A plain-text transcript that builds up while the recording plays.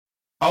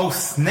Oh,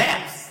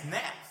 snap!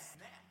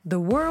 The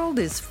world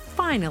is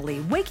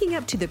finally waking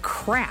up to the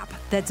crap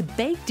that's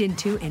baked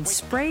into and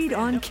sprayed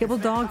on kibble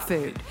dog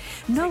food.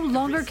 No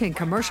longer can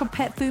commercial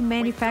pet food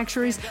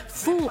manufacturers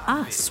fool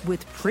us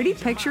with pretty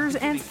pictures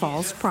and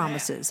false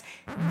promises.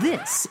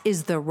 This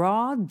is the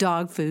raw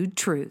dog food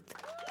truth.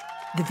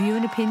 The view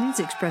and opinions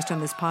expressed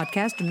on this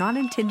podcast are not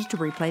intended to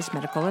replace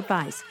medical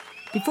advice.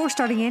 Before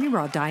starting any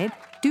raw diet,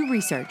 do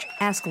research,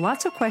 ask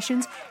lots of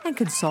questions, and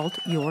consult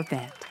your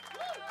vet.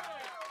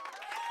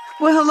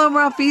 Well, hello,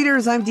 raw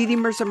feeders. I'm Dee Dee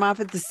Mercer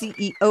Moffat, the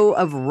CEO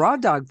of Raw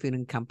Dog Food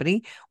and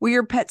Company, where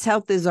your pet's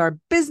health is our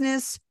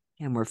business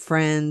and we're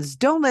friends.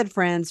 Don't let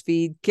friends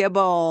feed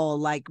kibble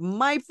like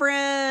my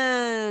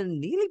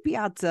friend, Nealy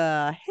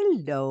Piazza.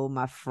 Hello,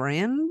 my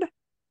friend.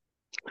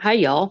 Hi,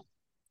 y'all.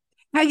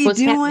 How you What's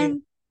doing?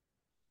 happening?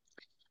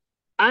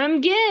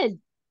 I'm good.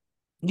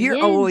 You're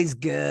Good. always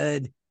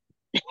good.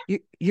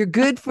 You're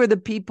good for the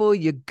people.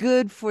 You're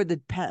good for the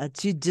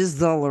pets. You're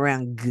just all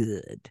around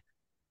good.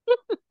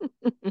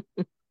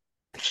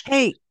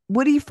 Hey,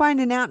 what are you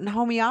finding out in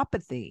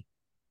homeopathy?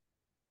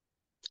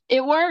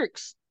 It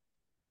works.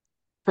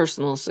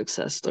 Personal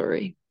success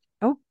story.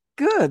 Oh,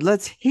 good.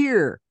 Let's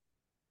hear.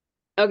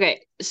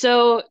 Okay,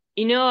 so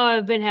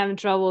I've been having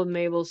trouble with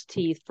Mabel's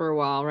teeth for a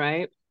while,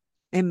 right?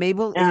 And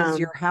Mabel is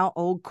your how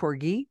old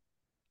corgi?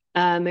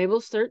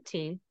 Mabel's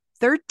 13.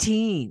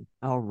 13.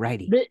 All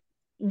righty. But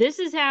this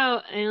is how,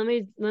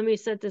 and let me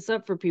set this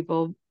up for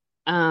people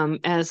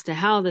as to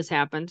how this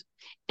happened.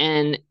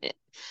 And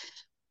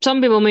some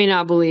people may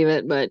not believe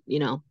it, but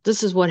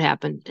this is what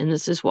happened and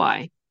this is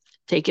why.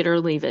 Take it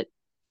or leave it.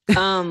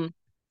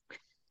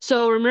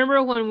 So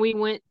remember when we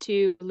went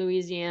to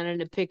Louisiana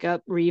to pick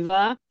up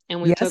Riva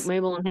and we took Yes.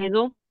 Mabel and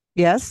Hazel?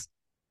 Yes.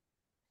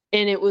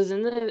 And it was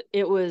in the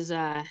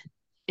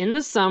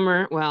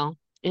summer, well,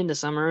 into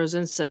summer. It was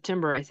in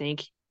September, I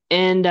think.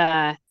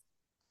 And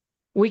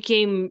we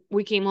came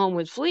home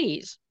with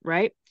fleas,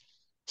 right?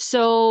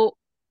 So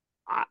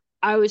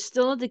I was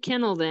still at the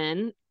kennel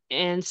then,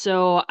 and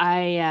so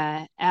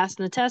I asked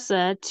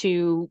Natessa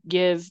to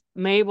give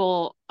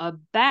Mabel a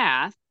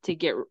bath to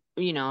get,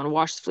 to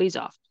wash the fleas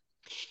off.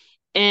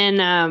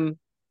 And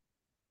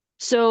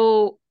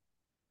so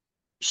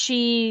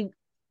she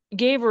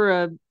gave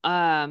her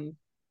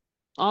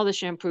all the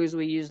shampoos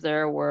we used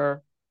there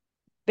were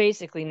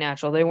basically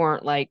natural. They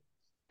weren't like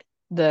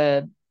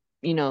the,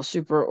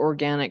 super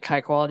organic,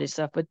 high quality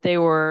stuff, but they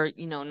were,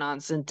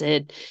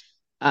 non-scented,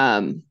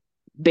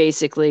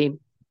 basically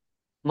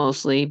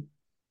mostly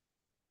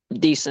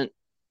decent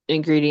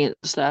ingredient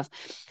stuff.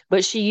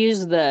 But she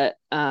used the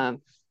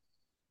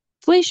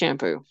flea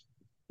shampoo.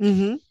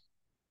 Mm-hmm.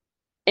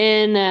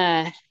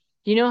 And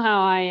you know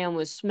how I am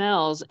with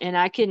smells, and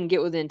I couldn't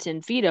get within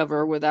 10 feet of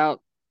her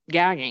without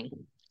gagging.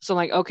 So I'm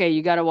like, okay,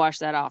 you got to wash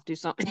that off. Do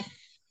something.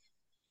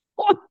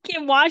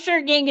 Can wash her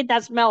again, get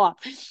that smell off.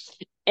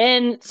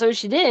 And so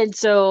she did.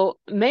 So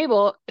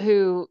Mabel,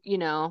 who,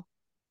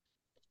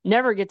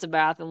 never gets a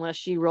bath unless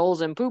she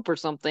rolls in poop or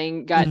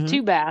something, got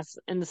 2 baths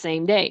in the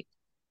same day.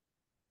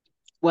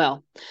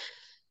 Well,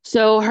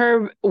 so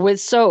her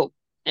with soap,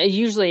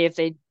 usually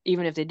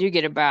even if they do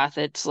get a bath,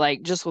 it's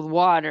like just with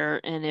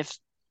water. And if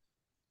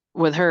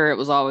with her, it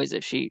was always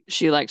if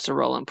she likes to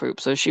roll in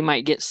poop. So she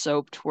might get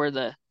soaped where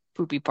the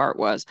poopy part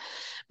was,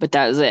 but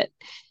that was it.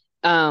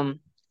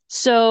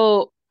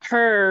 So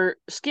her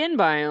skin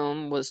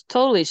biome was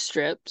totally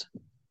stripped,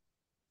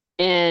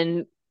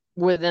 and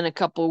within a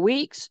couple of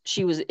weeks,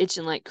 she was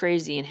itching like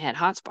crazy and had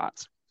hot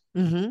spots.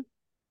 Mm-hmm.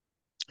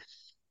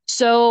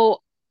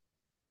 So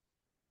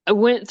I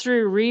went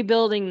through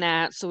rebuilding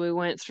that. So we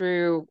went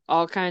through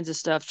all kinds of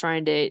stuff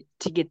trying to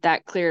get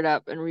that cleared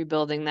up and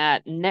rebuilding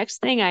that.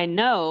 Next thing I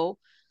know,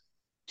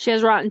 she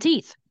has rotten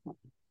teeth.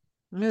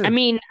 I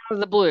mean, out of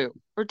the blue.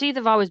 Her teeth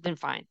have always been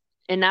fine.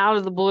 And out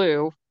of the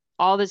blue,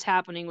 all this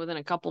happening within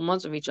a couple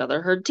months of each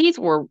other, her teeth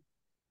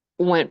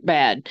went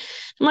bad.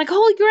 I'm like,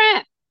 holy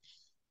crap.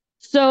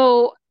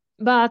 So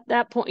about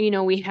that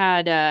point, we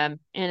had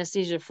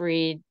anesthesia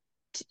free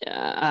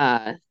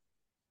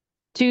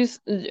tooth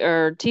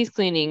or teeth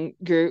cleaning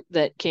group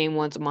that came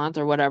once a month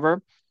or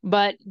whatever.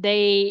 But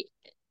the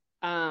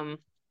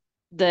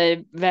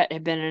vet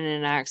had been in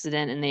an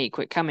accident and they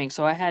quit coming,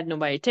 so I had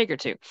nobody to take her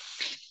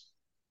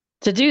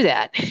to do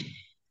that.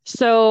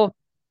 So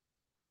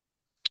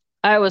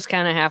I was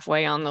kind of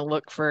halfway on the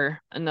look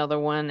for another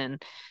one,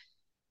 and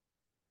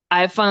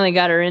I finally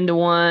got her into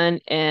one,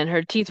 and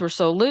her teeth were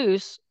so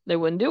loose they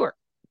wouldn't do her.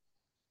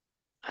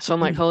 So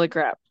I'm like, holy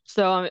crap.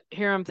 So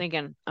here I'm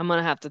thinking I'm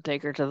gonna have to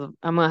take her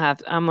I'm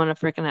gonna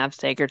freaking have to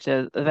take her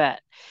to the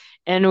vet.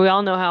 And we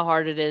all know how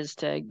hard it is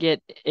to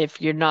get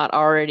if you're not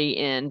already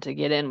in to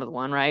get in with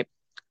one, right?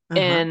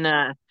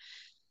 And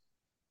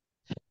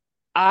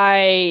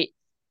I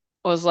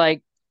was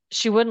like,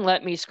 she wouldn't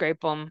let me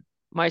scrape them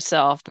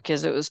myself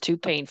because it was too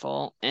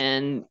painful.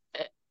 And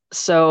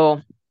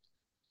so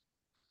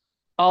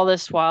all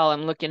this while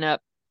I'm looking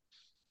up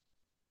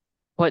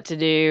what to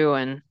do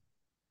and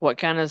what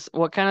kind of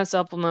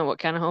supplement, what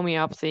kind of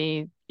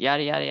homeopathy,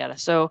 yada yada yada.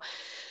 So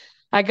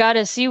I got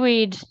a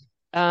seaweed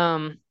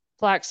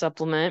plaque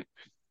supplement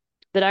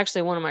that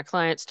actually one of my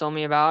clients told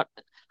me about.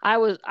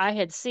 I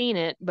had seen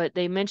it, but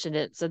they mentioned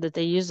it, said that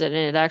they used it and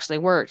it actually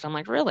worked. I'm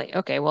like, really?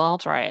 Okay, well, I'll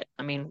try it.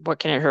 I mean, what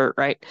can it hurt,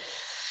 right?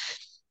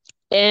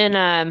 And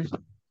I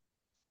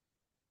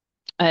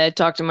had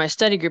talked to my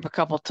study group a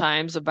couple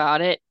times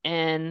about it,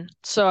 and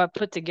so I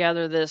put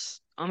together this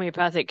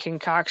homeopathic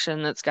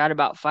concoction that's got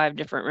about 5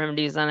 different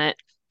remedies in it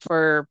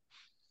for,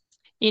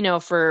 you know,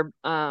 for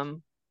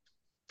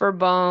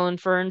bone,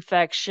 for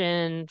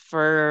infection,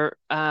 for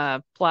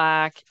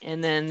plaque,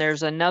 and then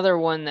there's another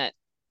one that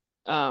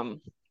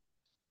um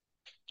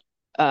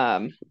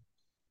um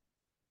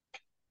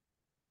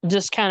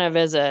just kind of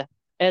as a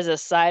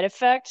side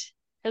effect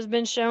has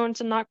been shown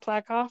to knock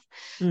plaque off.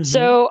 Mm-hmm.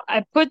 So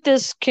I put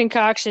this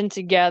concoction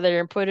together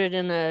and put it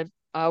in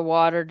a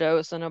water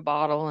dose in a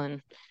bottle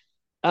and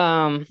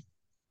um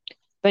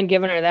been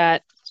giving her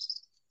that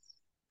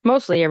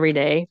mostly every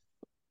day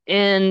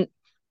and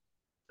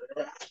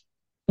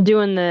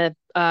doing the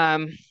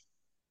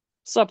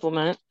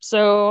supplement.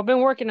 So I've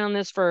been working on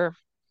this for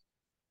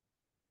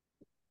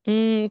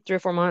 3 or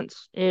 4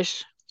 months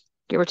ish,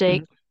 give or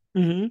take.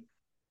 Mm-hmm.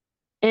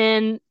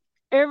 And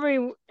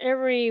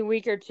every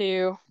week or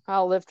two,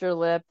 I'll lift her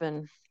lip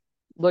and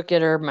look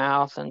at her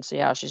mouth and see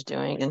how she's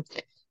doing. And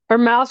her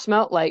mouth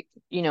smelled like,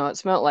 it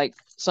smelled like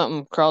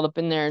something crawled up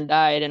in there and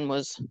died and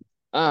was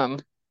um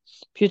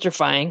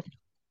putrefying.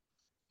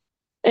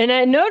 And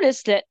I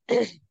noticed that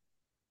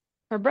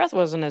her breath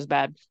wasn't as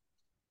bad.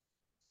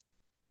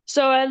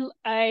 So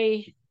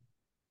I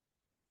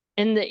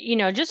and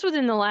just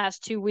within the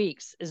last 2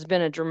 weeks has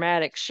been a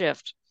dramatic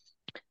shift.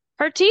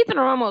 Her teeth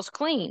are almost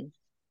clean.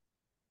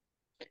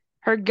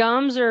 Her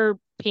gums are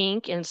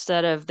pink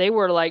instead of they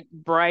were like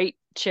bright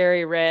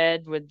cherry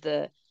red with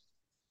the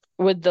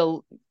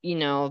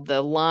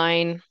the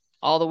line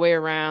all the way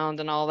around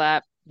and all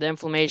that, the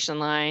inflammation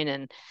line,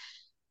 and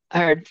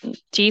her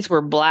teeth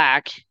were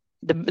black.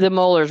 The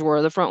molars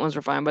were, the front ones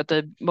were fine, but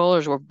the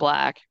molars were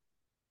black.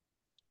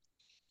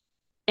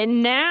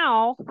 And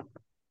now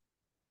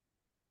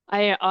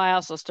I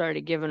also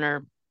started giving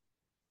her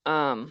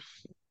um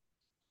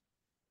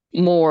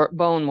more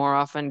bone more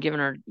often, giving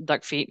her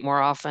duck feet more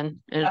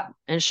often,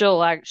 and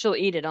she'll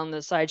eat it on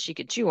the side she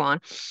could chew on.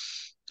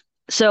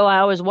 So I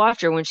always watch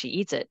her when she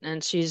eats it,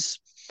 and she's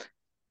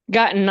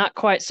gotten not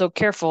quite so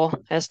careful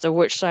as to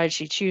which side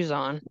she chews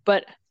on.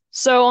 But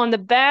so on the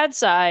bad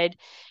side,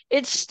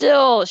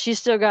 she's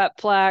still got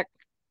plaque,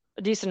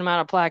 a decent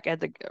amount of plaque at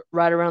the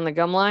right around the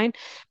gum line,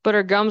 but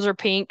her gums are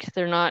pink.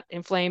 They're not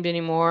inflamed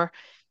anymore.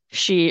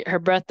 Her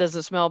breath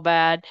doesn't smell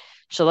bad.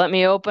 She'll let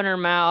me open her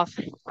mouth,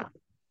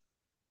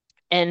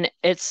 and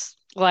it's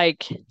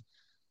like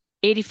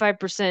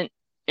 85%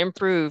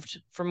 improved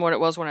from what it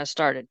was when I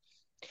started.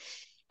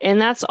 And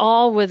that's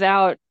all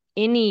without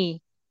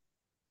any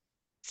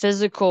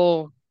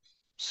physical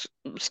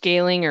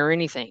scaling or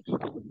anything.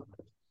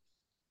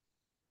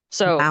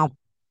 So Wow.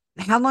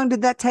 How long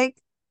did that take?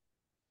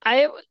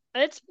 I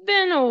it's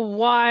been a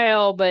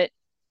while, but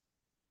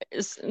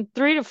it's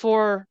 3 to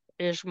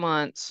 4-ish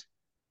months.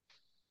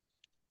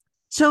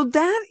 So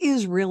that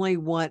is really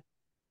what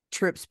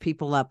trips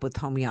people up with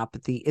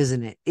homeopathy,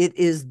 isn't it? It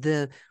is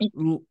the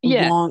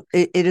Yeah.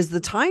 it is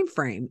the time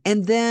frame.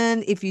 And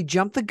then if you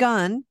jump the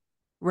gun,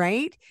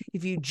 right?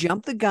 If you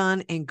jump the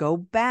gun and go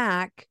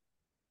back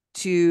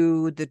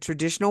to the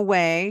traditional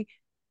way,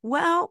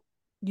 well,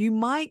 you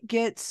might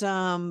get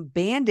some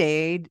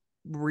band-aid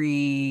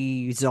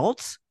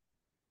results,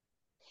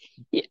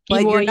 but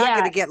you're Well, not going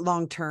yeah. to get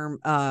long-term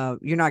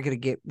you're not going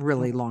to get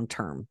really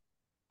long-term.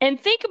 And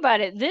think about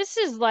it. This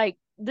is like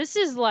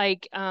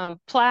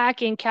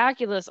plaque and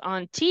calculus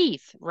on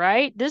teeth,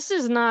 right? This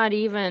is not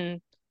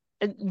even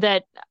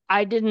that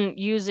I didn't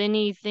use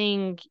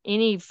anything,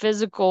 any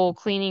physical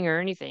cleaning or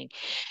anything.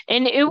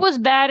 And it was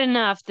bad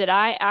enough that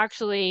I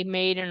actually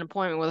made an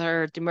appointment with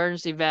her at the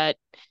emergency vet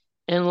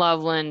in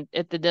Loveland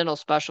at the dental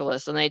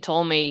specialist, and they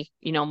told me,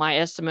 my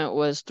estimate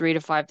was $3,000 to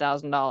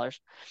 $5,000.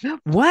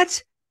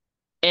 What?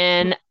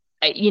 And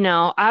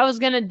I was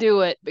gonna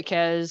do it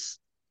because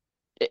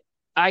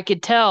I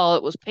could tell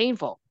it was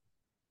painful.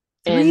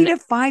 Three And to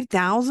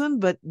 5,000,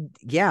 but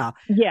yeah,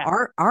 yeah.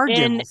 our And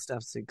dental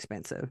stuff's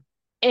expensive.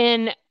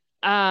 and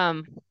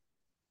um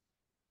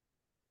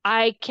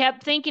I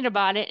kept thinking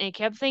about it and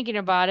kept thinking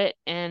about it,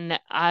 and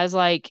I was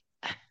like,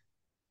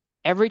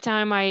 every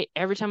time I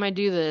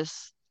do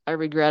this, I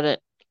regret it.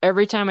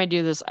 Every time I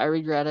do this, I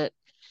regret it.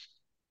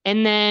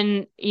 And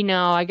then,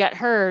 I got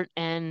hurt,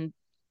 and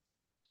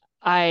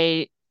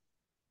I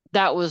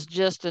that was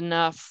just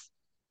enough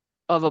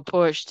of a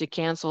push to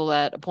cancel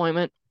that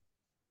appointment.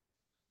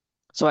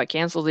 So I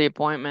canceled the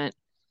appointment,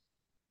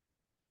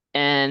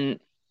 and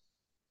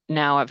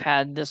now I've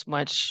had this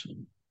much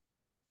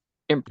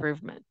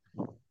improvement.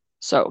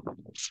 So,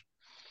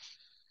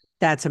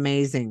 That's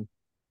amazing.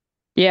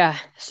 yeah.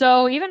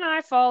 So even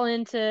I fall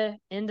into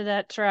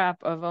that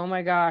trap of, oh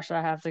my gosh,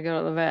 I have to go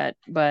to the vet.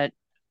 But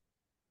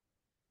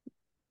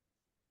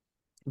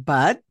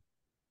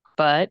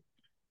But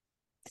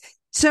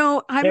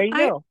so there you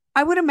go.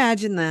 I would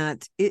imagine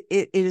that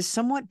it is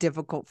somewhat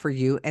difficult for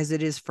you as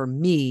it is for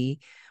me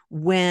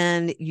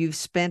when you've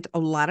spent a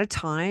lot of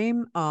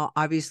time.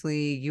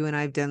 Obviously, you and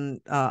I have done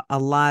a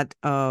lot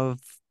of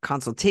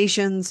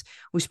consultations.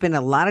 We spend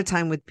a lot of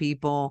time with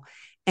people,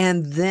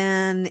 and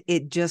then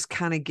it just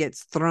kind of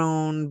gets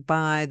thrown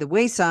by the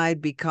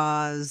wayside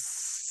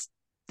because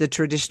the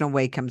traditional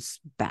way comes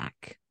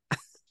back.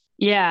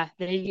 Yeah,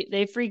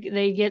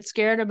 they get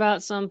scared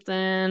about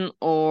something,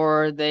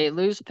 or they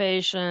lose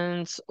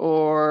patience,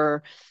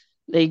 or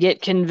they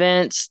get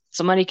convinced,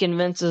 somebody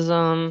convinces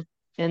them,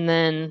 and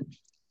then,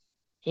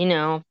 you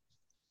know,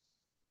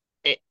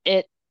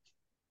 it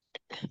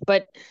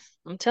but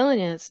I'm telling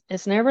you,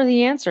 it's never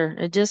the answer.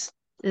 It just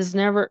is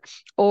never,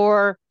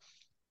 or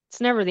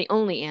it's never the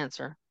only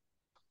answer.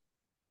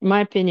 In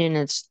my opinion,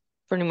 it's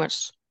pretty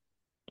much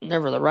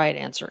never the right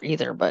answer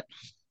either, but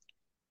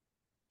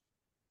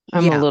Yeah.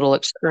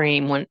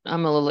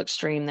 I'm a little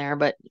extreme there,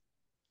 but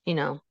you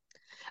know,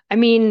 I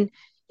mean,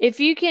 if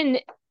you can,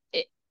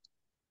 it,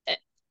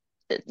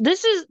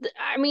 this is,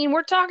 I mean,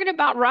 we're talking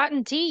about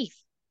rotten teeth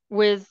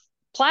with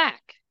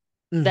plaque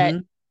that Hmm.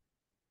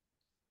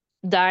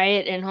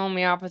 diet and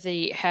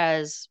homeopathy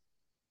has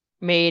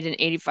made an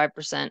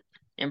 85%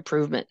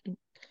 improvement.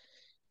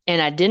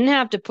 And I didn't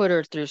have to put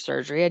her through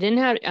surgery.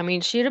 I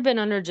mean, she'd have been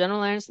under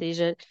general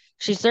anesthesia.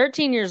 She's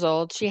 13 years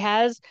old. She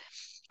has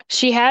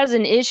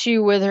an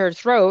issue with her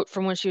throat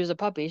from when she was a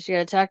puppy. She got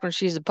attacked when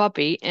she was a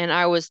puppy, and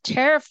I was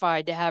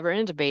terrified to have her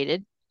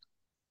intubated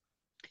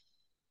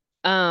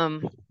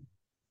um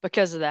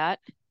because of that.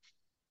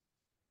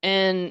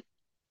 And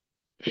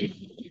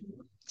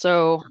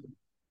so,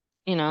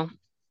 you know,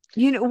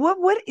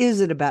 What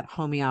is it about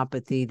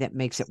homeopathy that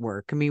makes it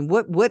work? I mean,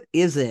 what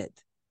is it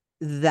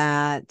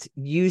that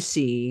you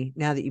see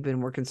now that you've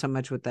been working so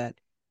much with that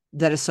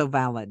is so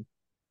valid?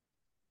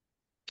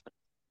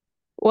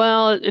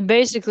 well,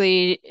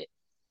 basically,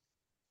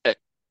 uh,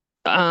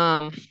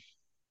 um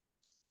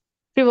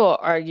people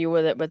argue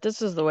with it, but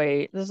this is the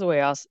way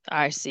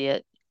I see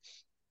it.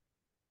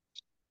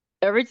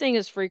 Everything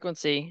is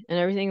frequency, and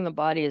everything in the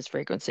body is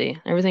frequency.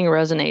 Everything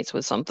resonates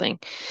with something.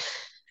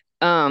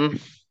 Um,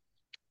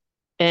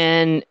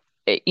 and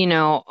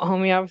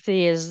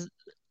homeopathy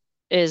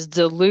is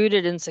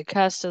diluted and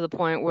succussed to the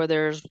point where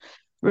there's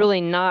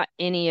really not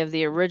any of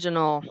the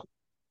original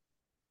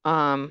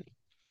um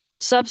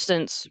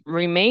substance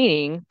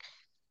remaining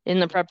in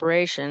the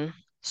preparation.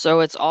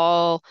 So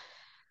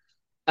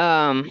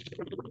um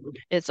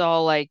it's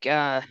all like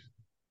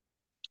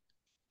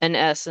an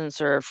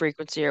essence or a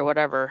frequency or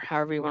whatever,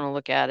 however you want to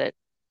look at it,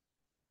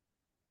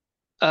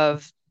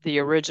 of the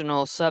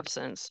original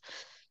substance.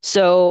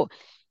 So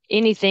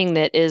anything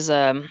that is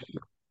um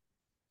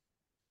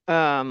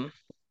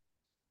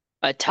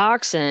a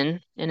toxin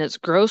in its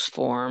gross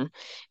form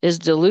is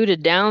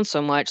diluted down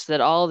so much that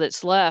all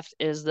that's left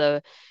is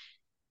the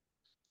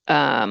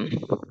um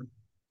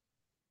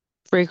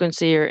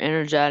frequency or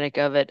energetic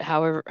of it,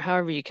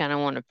 however you kind of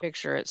want to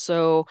picture it.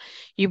 So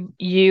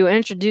you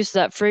introduce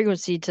that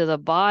frequency to the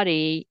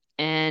body,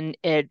 and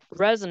it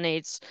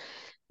resonates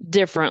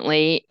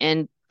differently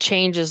and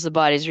changes the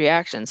body's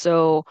reaction.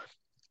 So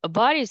a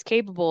body is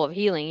capable of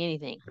healing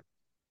anything.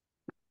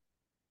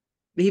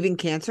 Even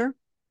cancer?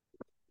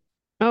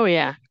 Oh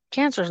yeah,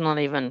 cancer is not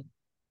even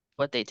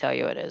what they tell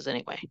you it is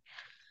anyway.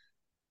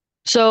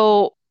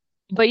 So,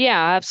 but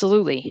yeah,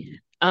 absolutely.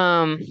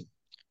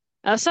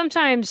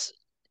 Sometimes,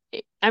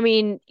 I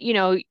mean,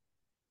 you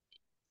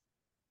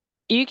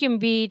can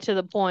be to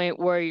the point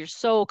where you're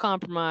so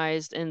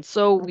compromised and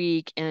so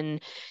weak,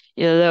 and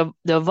the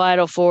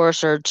vital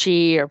force or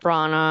chi or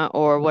prana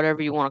or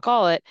whatever you want to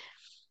call it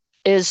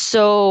is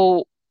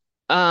so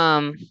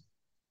um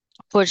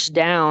pushed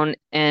down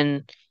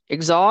and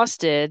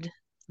exhausted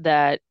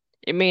that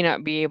it may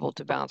not be able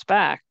to bounce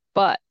back.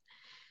 But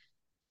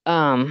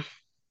um,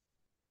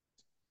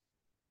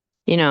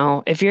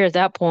 if you're at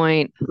that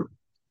point,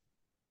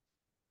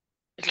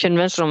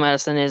 conventional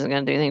medicine isn't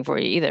going to do anything for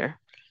you either.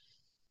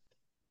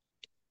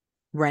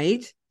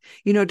 Right?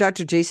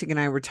 Dr. Jason and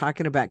I were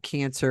talking about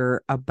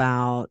cancer,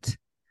 about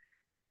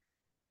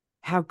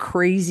how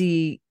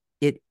crazy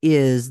it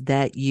is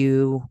that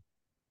you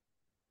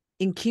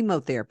in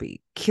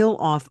chemotherapy kill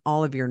off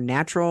all of your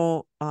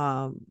natural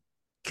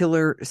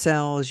killer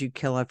cells, you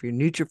kill off your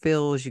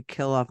neutrophils, you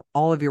kill off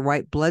all of your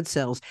white blood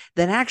cells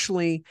that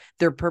actually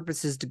their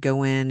purpose is to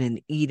go in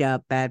and eat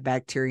up bad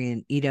bacteria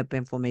and eat up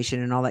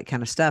inflammation and all that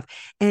kind of stuff.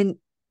 And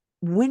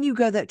when you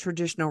go that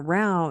traditional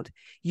route,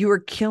 you are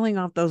killing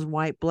off those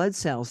white blood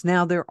cells.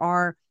 Now, there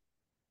are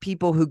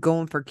people who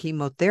go in for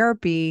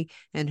chemotherapy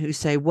and who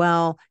say,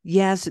 well,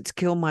 yes, it's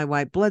killed my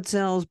white blood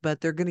cells,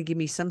 but they're going to give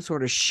me some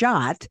sort of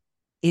shot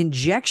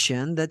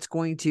injection that's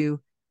going to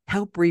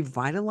help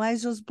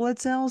revitalize those blood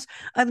cells.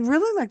 I'd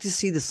really like to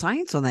see the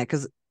science on that,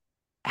 because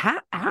how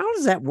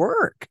does that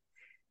work?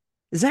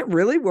 Does that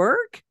really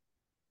work?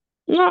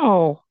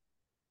 No,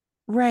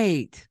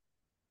 Right.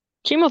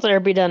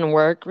 chemotherapy doesn't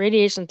work.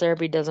 Radiation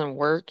therapy doesn't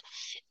work.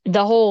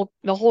 The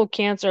whole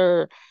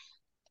cancer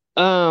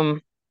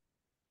um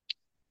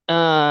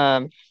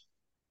um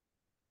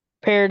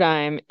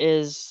paradigm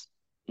is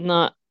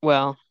not,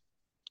 well,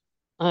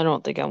 I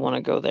don't think I want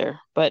to go there,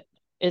 but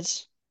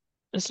it's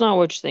it's not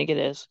what you think it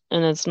is.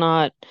 And it's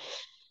not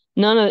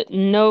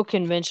no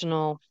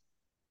conventional.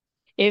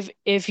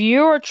 If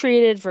you're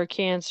treated for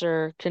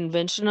cancer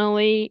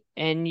conventionally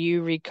and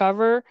you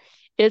recover,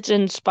 it's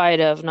in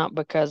spite of, not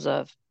because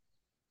of.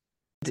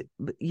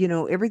 But, you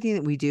know, everything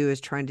that we do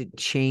is trying to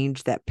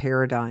change that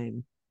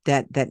paradigm,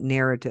 that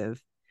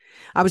narrative.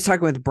 I was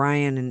talking with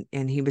Brian,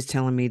 and he was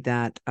telling me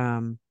that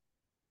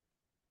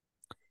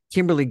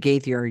Kimberly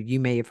Gaither,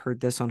 you may have heard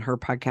this on her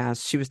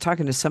podcast. She was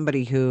talking to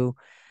somebody who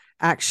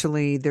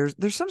actually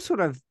there's some sort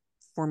of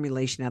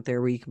formulation out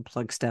there where you can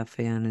plug stuff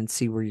in and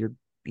see where your,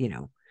 you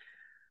know,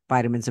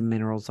 vitamins and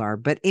minerals are.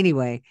 But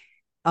anyway,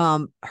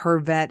 her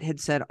vet had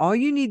said all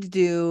you need to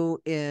do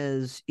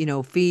is, you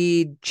know,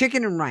 feed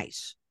chicken and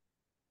rice.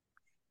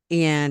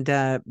 And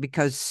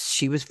because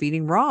she was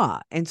feeding raw.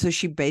 And so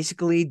she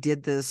basically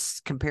did this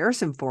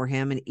comparison for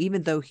him. And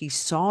even though he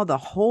saw the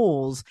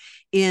holes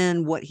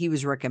in what he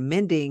was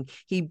recommending,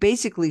 he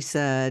basically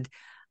said,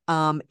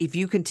 if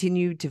you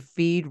continue to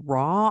feed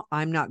raw,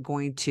 I'm not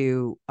going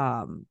to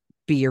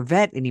be your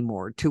vet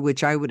anymore. To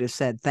which I would have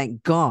said,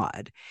 thank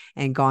God,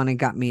 and gone and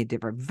got me a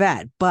different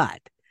vet. But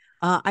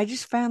I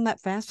just found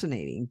that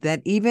fascinating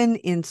that even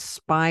in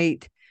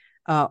spite,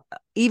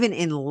 even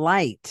in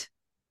light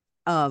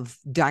of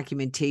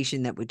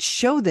documentation that would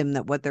show them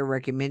that what they're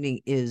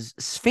recommending is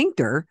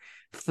sphincter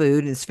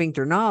food and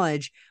sphincter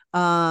knowledge,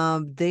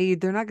 they're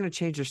not going to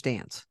change their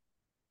stance.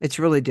 It's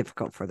really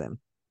difficult for them.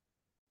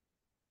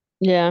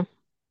 Yeah.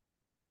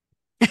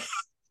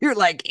 You're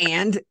like,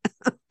 and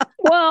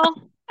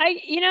Well,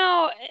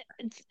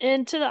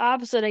 and to the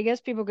opposite, I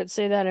guess people could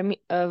say that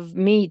of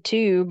me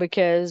too,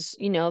 because,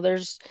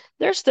 there's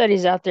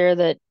studies out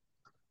there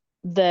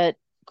that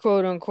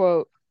quote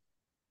unquote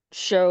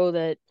show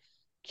that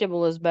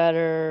kibble is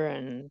better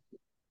and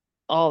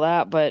all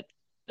that, but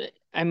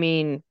I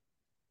mean,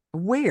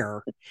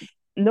 where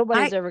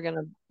nobody's I ever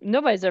gonna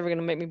nobody's ever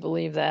gonna make me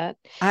believe that.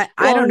 I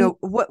Well, don't and know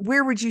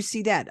where would you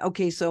see that?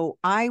 Okay, so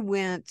I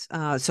went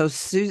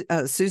Susan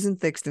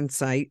Thixton's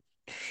site,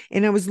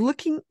 and I was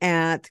looking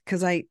at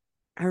because I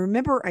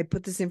remember I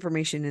put this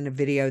information in a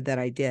video that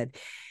I did.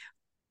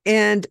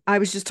 And I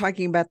was just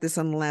talking about this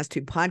on the last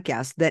two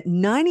podcasts that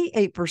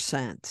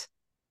 98%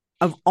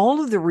 of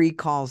all of the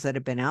recalls that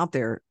have been out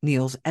there,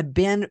 Niels, have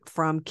been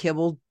from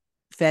kibble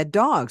fed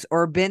dogs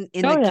or been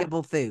in the oh yeah,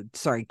 kibble food.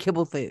 Sorry,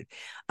 kibble food.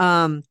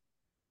 Um,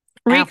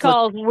 affleck,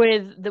 recalls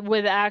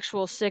with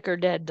actual sick or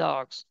dead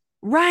dogs.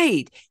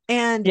 right.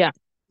 And Yeah,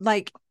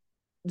 like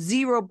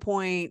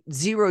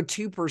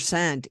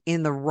 0.02%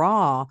 in the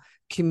raw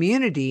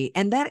community.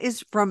 And that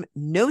is from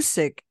no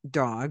sick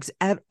dogs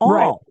at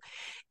right, all.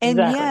 And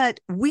exactly. yet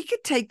we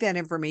could take that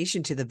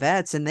information to the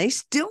vets and they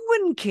still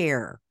wouldn't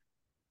care.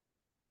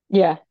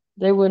 Yeah,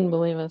 they wouldn't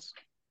believe us.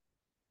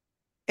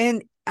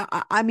 And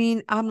I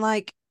mean, I'm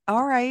like,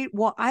 all right,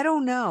 well, I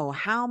don't know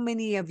how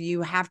many of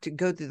you have to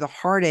go through the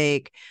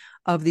heartache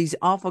of these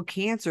awful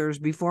cancers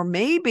before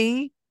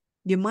maybe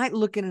you might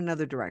look in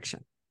another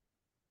direction.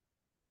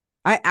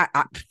 I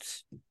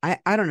I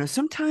I don't know.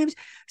 Sometimes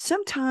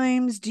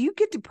do you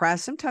get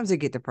depressed? Sometimes I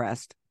get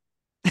depressed.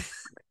 Oh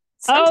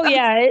Sometimes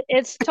yeah,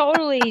 it's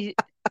totally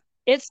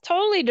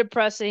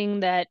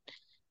depressing that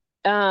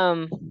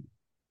um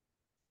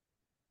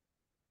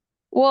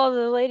well,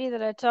 the lady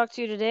that I talked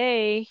to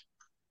today,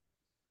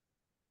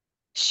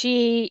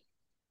 she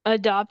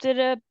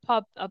adopted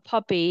a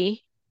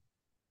puppy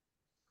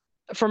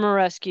from a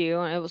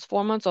rescue. It was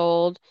 4 months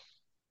old,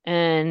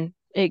 and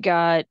it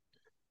got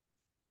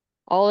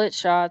all its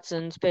shots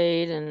and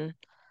spayed and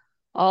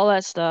all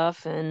that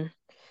stuff. And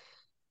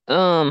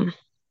um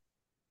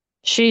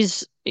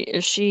she's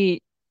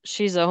she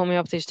she's a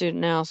homeopathy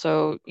student now,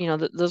 so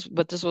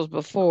this was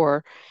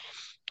before.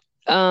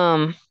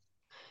 Um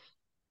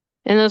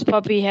and this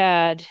puppy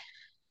had,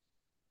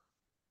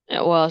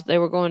 well, they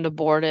were going to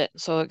board it,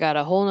 so it got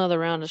a whole nother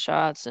round of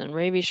shots and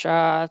rabies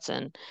shots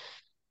and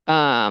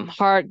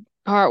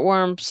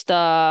heartworm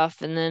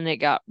stuff, and then it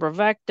got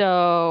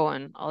Bravecto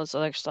and all this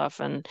other stuff.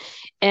 And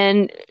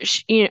I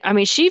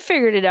mean, she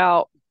figured it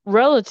out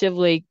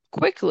relatively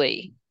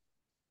quickly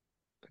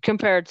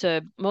compared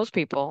to most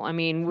people. I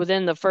mean,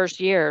 within the first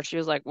year, she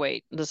was like,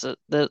 "Wait, this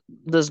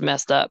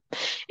messed up,"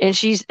 and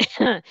she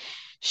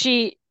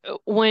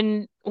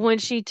when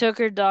she took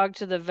her dog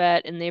to the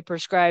vet and they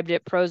prescribed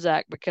it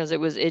Prozac because it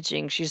was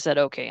itching, she said,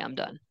 "Okay, I'm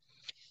done."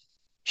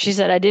 She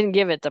said, "I didn't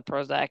give it the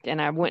Prozac,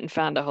 and I went and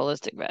found a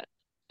holistic vet."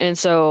 And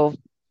so,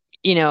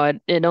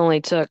 it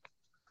only took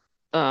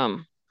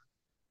um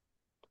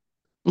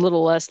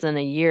little less than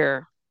a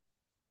year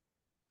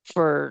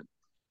for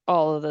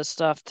all of this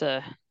stuff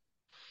to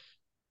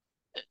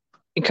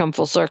come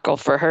full circle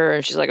for her.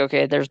 And she's like,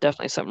 okay, there's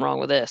definitely something wrong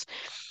with this.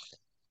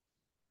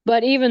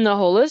 But even the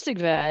holistic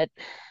vet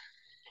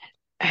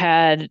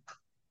had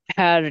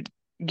had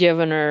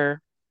given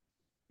her,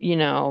 you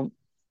know,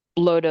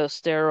 low dose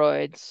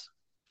steroids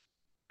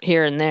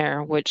here and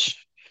there,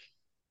 which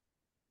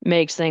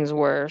makes things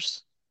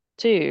worse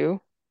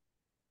too.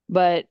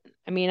 But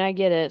I mean, I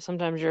get it.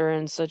 Sometimes you're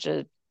in such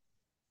a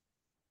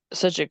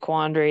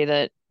quandary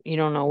that you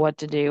don't know what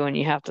to do, and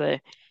you have to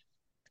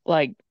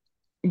like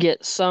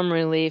get some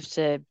relief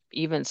to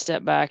even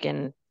step back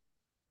and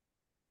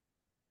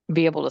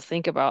be able to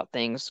think about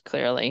things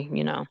clearly,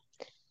 you know.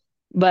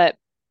 But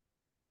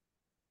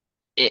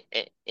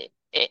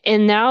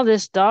and now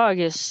this dog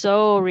is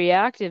so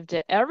reactive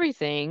to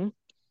everything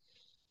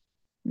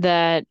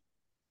that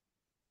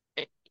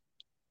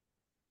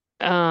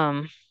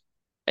um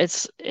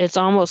it's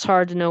almost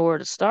hard to know where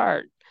to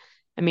start.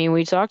 I mean,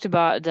 we talked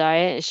about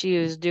diet. She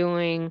was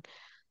doing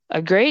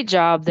a great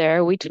job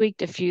there. We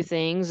tweaked a few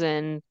things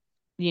and,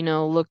 you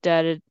know, looked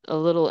at it a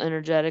little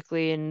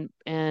energetically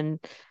and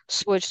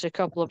switched a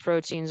couple of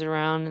proteins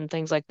around and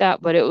things like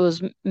that. But it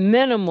was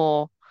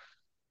minimal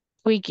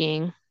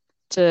tweaking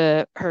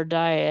to her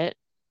diet.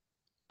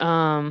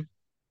 Um,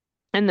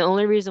 and the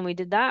only reason we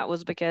did that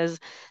was because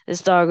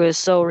this dog was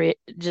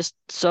just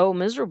so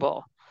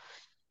miserable.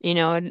 You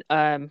know,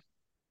 and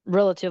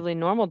relatively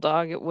normal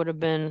dog, it would have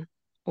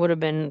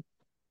been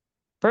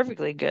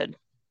perfectly good.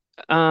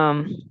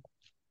 Um,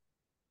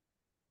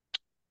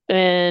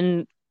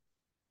 and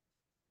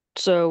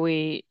so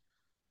we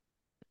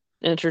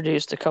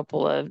introduced a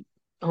couple of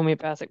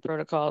homeopathic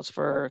protocols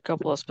for a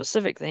couple of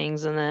specific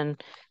things, and then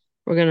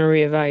we're going to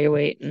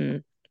reevaluate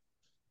and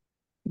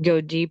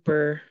go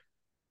deeper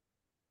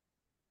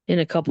in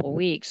a couple of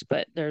weeks.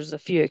 But there's a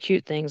few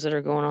acute things that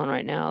are going on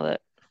right now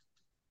that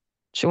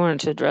she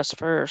wanted to address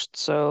first.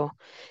 So,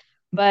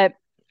 but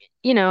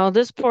you know,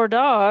 this poor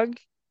dog,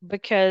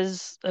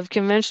 because of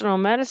conventional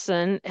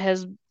medicine,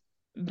 has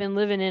been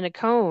living in a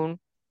cone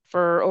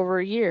for over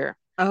a year.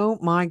 Oh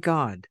my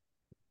God.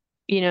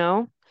 You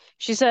know,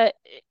 she said,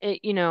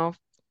 you know,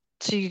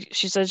 she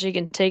said she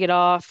can take it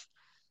off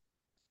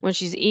when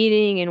she's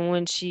eating and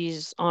when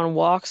she's on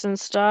walks and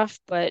stuff,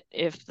 but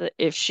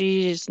if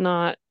she's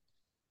not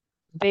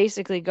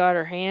basically got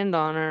her hand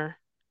on her,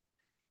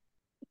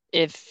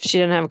 if she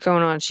doesn't have a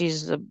cone on,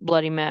 she's a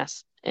bloody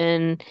mess.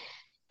 And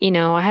you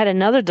know, I had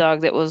another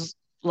dog that was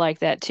like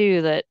that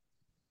too, that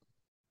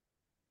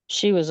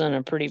she was in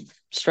a pretty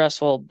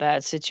stressful,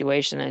 bad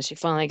situation, and she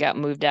finally got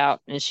moved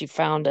out, and she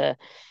found a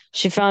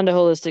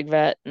holistic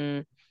vet,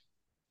 and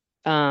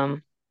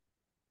um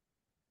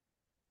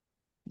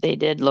they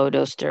did low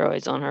dose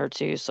steroids on her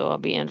too, so I'll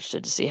be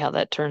interested to see how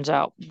that turns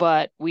out.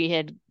 But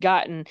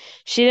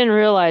she didn't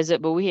realize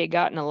it, but we had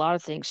gotten a lot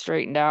of things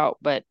straightened out.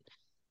 But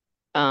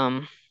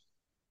um,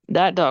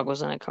 that dog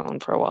was in a cone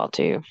for a while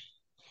too.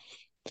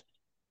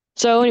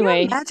 So Can you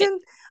anyway, imagine?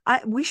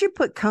 We should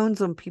put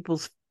cones on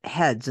people's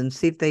heads and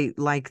see if they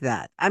like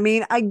that. I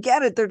mean, I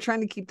get it. They're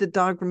trying to keep the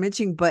dog from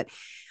itching, but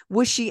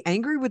was she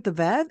angry with the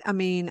vet? I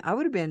mean, I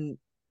would have been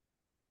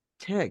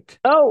ticked.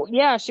 oh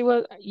yeah, she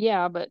was,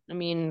 yeah, but I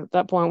mean, at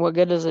that point, what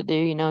good does it do?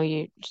 You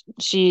know,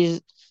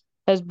 she's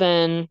has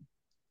been,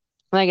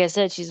 like I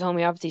said, she's a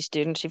homeopathy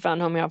student. She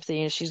found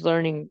homeopathy and she's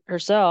learning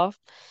herself.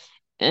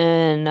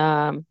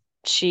 And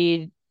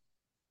she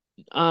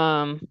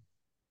um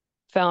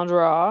found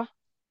raw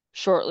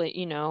shortly,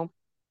 you know,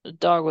 the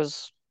dog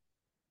was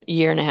a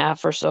year and a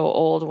half or so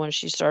old when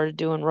she started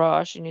doing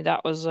raw. She knew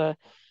that was a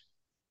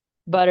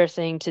better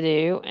thing to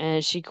do,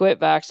 and she quit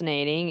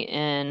vaccinating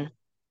and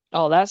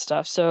all that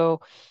stuff.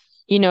 So,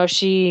 you know,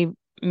 she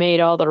made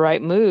all the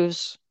right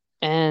moves,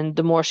 and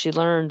the more she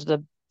learned,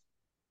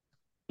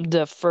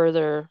 the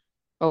further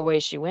away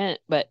she went.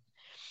 But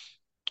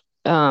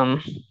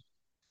um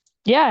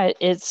yeah,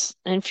 it's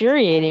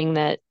infuriating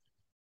that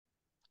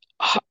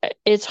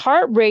it's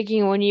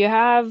heartbreaking when you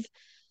have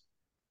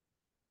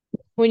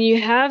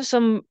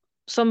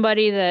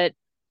somebody that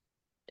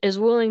is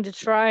willing to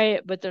try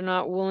it, but they're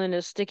not willing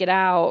to stick it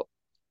out.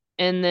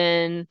 And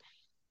then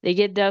they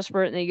get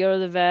desperate and they go to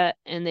the vet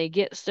and they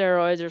get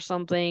steroids or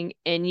something.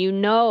 And you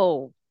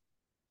know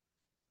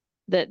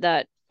that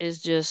that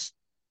is just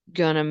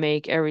gonna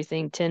make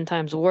everything 10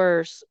 times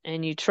worse.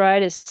 And you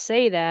try to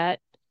say that,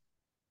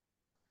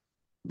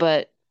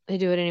 but they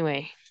do it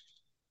anyway.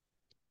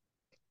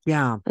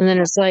 Yeah. And then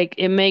it's like,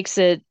 it makes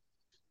it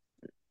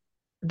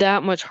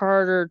that much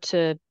harder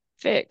to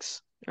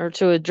fix or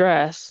to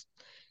address.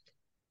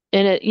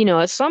 And you know,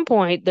 at some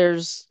point,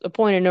 there's a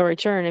point of no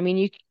return. I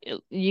mean,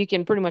 you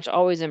can pretty much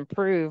always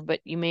improve, but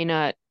you may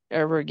not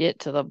ever get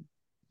to the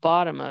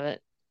bottom of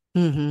it.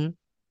 Hmm.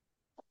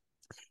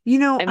 You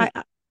know, I mean,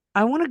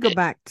 I want to go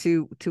back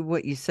to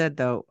what you said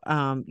though.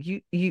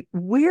 You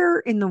where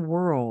in the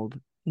world,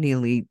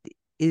 Neely,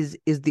 is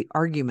the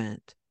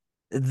argument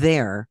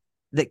there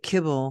that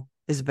kibble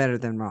is better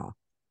than raw?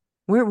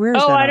 Where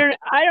is oh, that?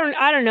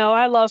 I don't know.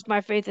 I lost my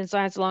faith in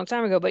science a long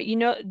time ago, but you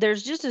know,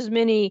 there's just as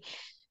many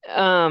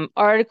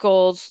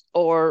articles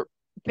or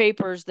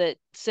papers that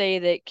say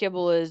that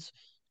kibble is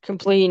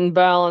complete and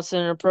balanced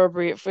and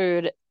appropriate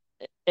food.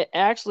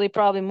 Actually,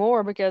 probably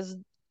more because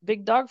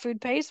big dog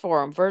food pays for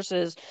them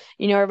versus,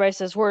 you know, everybody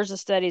says, "Where's the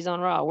studies on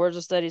raw? Where's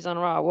the studies on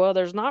raw?" Well,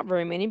 there's not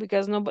very many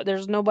because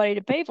there's nobody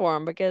to pay for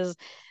them because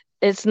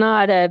it's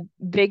not a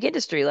big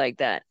industry like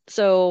that.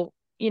 So,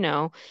 you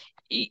know,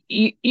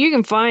 you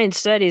can find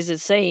studies that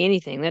say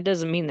anything. That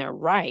doesn't mean they're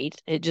right.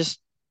 It just,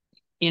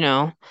 you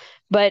know,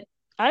 but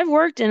I've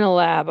worked in a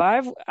lab.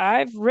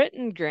 I've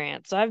written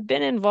grants. I've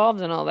been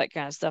involved in all that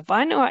kind of stuff.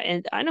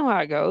 And I know how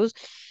it goes.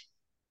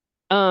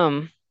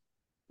 Um,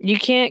 you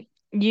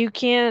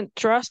can't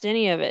trust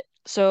any of it.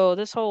 So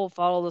this whole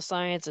follow the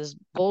science is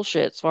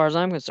bullshit as far as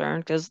I'm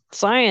concerned, because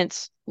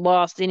science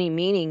lost any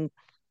meaning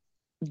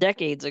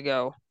decades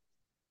ago.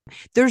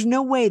 There's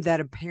no way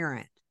that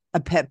a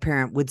pet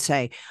parent would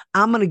say,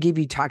 I'm going to give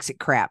you toxic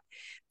crap.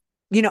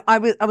 I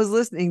was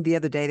listening the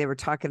other day. They were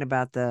talking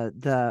about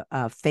the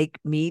fake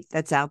meat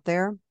that's out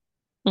there,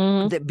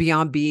 Hmm. the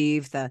Beyond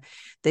Beef.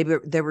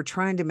 They were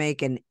trying to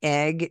make an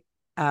egg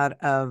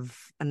out of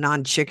a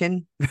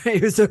non-chicken,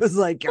 right? So it was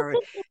like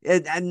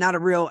not a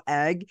real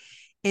egg.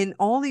 And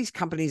all these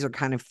companies are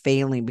kind of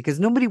failing because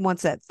nobody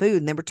wants that food.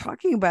 And they were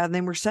talking about it and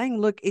they were saying,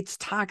 look, it's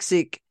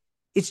toxic.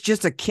 It's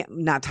just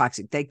not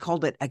toxic. They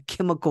called it a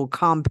chemical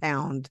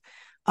compound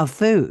of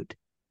food.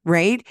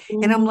 Right.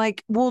 And I'm Hmm.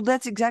 like, well,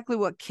 that's exactly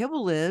what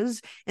kibble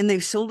is. And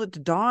they've sold it to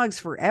dogs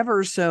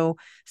forever. So,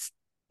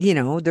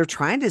 they're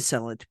trying to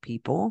sell it to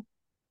people.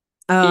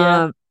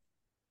 Yeah. Um,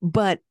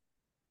 but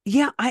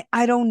yeah,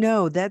 I don't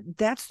know.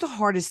 That's the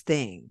hardest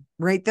thing,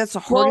 right? That's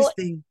the Well, hardest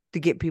thing to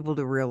get people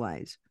to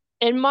realize.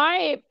 in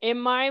my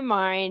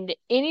mind,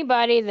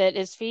 anybody that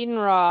is feeding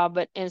raw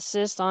but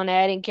insists on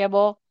adding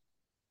kibble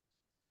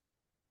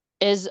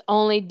is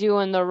only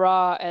doing the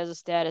raw as a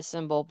status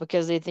symbol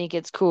because they think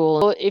it's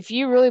cool. If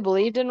you really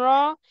believed in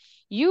raw,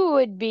 you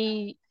would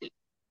be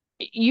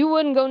you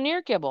wouldn't go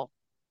near kibble.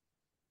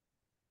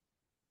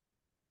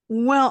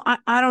 Well,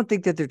 I don't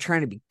think that they're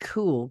trying to be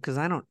cool because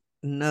I don't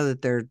know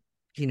that they're,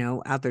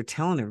 out there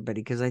telling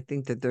everybody because I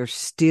think that there's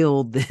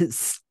still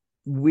this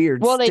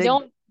weird Well,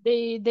 stigma.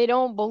 they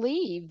don't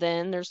believe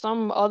then. There's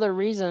some other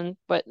reason,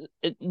 but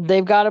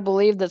they've got to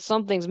believe that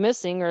something's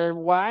missing, or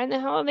why in the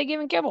hell are they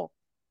giving kibble?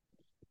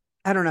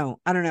 I don't know.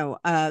 I don't know.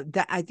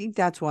 That I think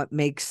that's what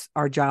makes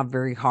our job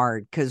very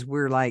hard because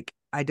we're like,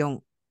 I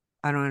don't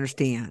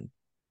understand,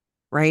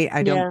 right?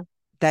 I don't. Yeah,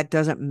 That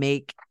doesn't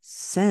make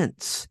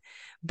sense.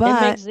 it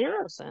But makes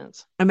zero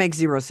sense. it makes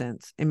zero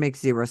sense. It makes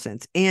zero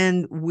sense.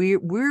 And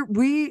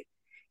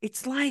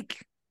it's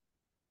like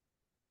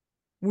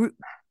we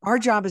our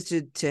job is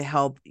to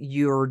help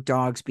your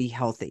dogs be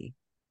healthy,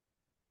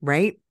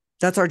 right?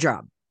 That's our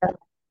job.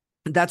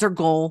 That's our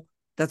goal.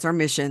 That's our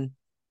mission.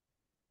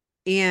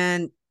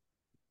 And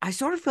I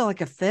sort of feel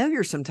like a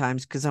failure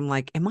sometimes because I'm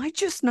like, am I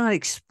just not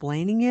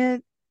explaining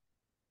it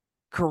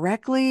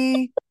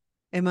correctly?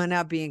 Am I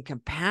not being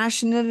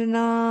compassionate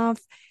enough?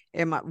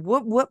 Am I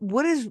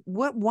what is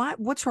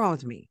what's wrong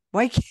with me?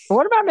 Why can't,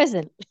 What am I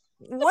missing?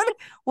 what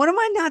what am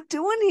I not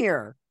doing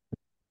here?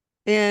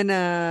 And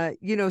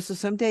so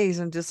some days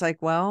I'm just like,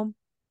 well,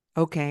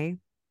 okay,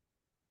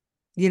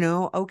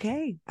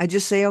 okay. I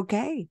just say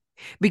okay.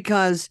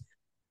 Because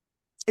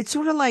it's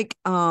sort of like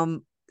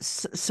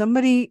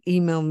somebody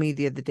emailed me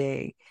the other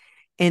day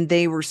and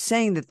they were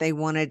saying that they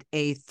wanted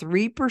a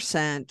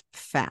 3%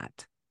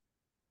 fat.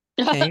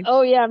 Okay.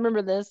 Oh yeah, I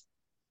remember this.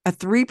 A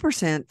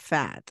 3%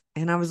 fat.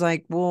 And I was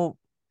like, well,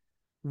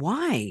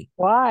 why?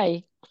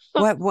 Why?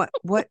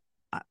 What?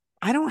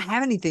 I don't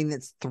have anything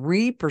that's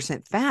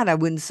 3% fat. I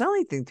wouldn't sell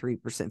anything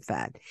 3%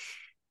 fat.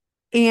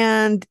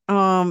 And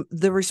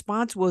the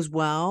response was,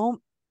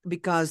 well,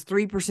 because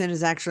 3%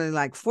 is actually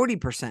like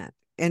 40%.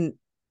 And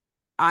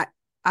I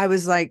I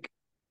was like,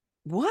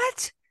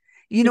 what?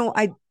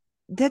 I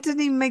that doesn't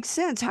even make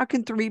sense. How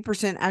can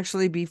 3%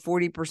 actually be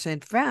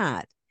 40%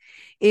 fat?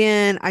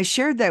 And I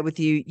shared that with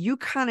you. You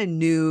kind of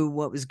knew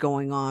what was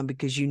going on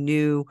because you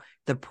knew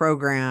the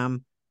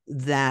program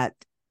that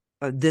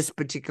this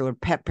particular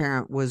pet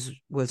parent was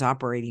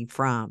operating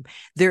from.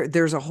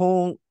 There's a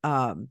whole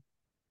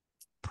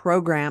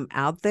program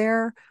out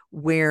there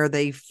where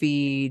they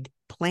feed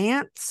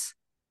plants,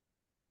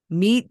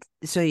 meat.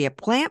 So yeah,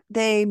 plant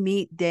day,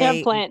 meat Have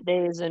day, plant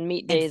days and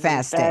meat and days and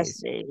fast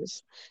fast days.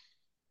 days.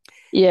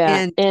 Yeah,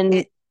 And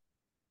and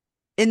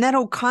and that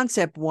whole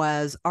concept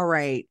was, all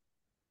right,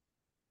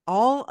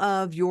 all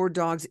of your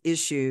dog's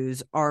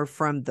issues are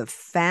from the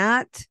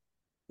fat.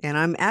 And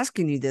I'm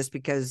asking you this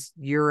because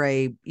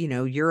I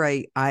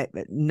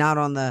not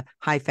on the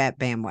high fat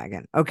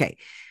bandwagon. Okay.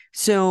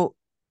 So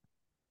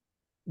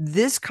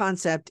this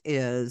concept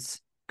is,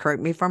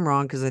 correct me if I'm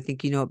wrong, because I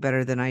think you know it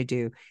better than I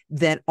do,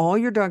 that all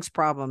your dog's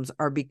problems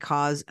are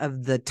because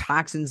of the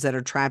toxins that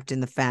are trapped in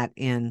the fat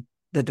in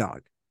the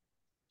dog.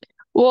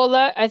 well,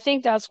 that I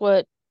think that's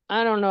what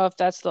I don't know if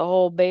that's the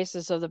whole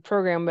basis of the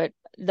program, but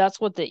that's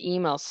what the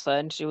email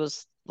said. She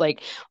was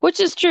like, which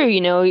is true,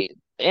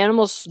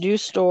 animals do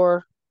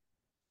store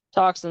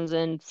toxins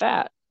in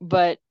fat,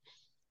 but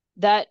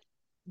that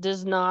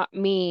does not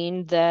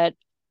mean that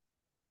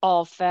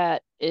all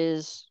fat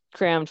is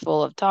crammed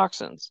full of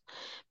toxins,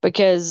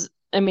 because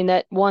I mean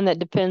that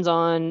depends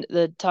on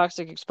the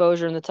toxic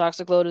exposure and the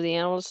toxic load of the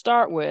animal to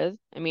start with.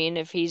 I mean,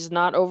 if he's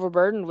not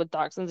overburdened with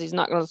toxins, he's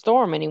not going to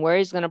store them anywhere.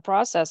 He's going to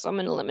process them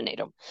and eliminate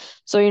them.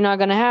 So you're not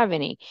going to have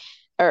any.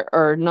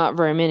 or not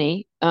very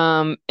many.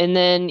 And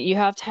then you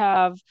have to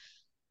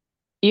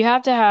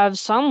have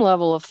some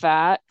level of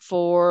fat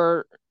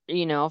for,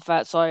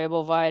 fat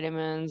soluble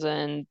vitamins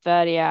and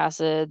fatty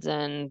acids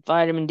and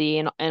vitamin D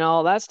and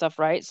all that stuff,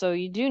 right? So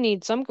you do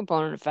need some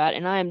component of fat,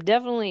 and I am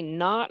definitely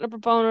not a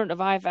proponent of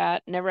high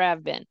fat, never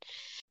have been.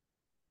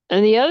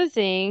 And the other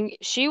thing,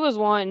 she was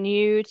wanting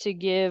you to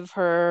give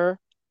her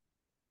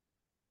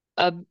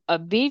a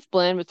beef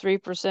blend with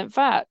 3%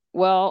 fat.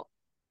 Well,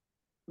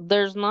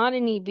 there's not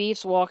any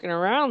beefs walking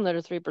around that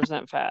are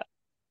 3% fat.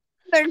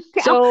 They're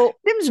cow, So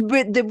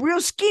the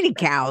real skinny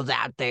cows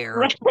out there.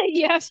 right,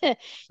 you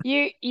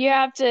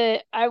have to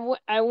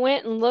I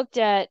went and looked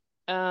at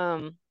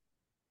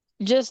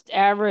just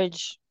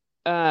average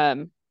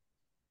um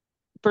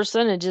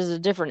percentages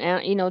of different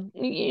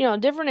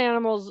different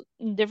animals,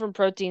 different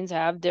proteins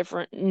have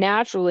different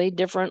naturally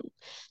differing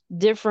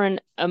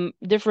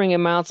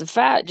amounts of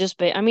fat.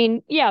 I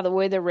mean, yeah, the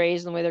way they're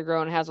raised and the way they're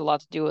grown has a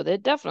lot to do with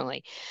it,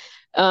 definitely.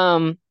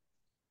 um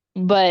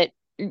but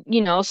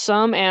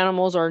some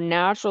animals are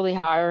naturally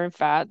higher in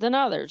fat than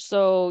others.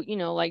 So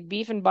like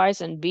beef and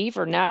bison, beef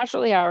are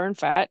naturally higher in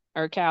fat,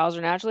 or cows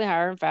are naturally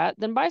higher in fat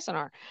than bison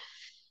are.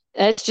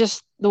 It's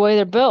just the way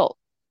they're built,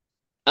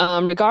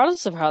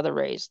 regardless of how they're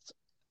raised.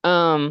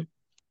 um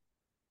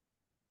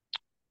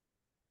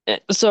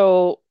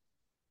so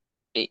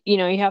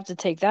you have to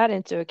take that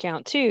into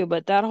account too.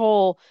 But that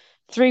whole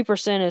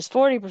 3% is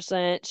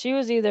 40%, she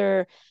was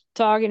either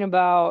talking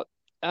about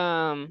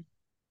um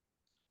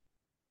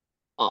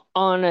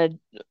on a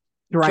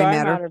Dry dry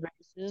matter. matter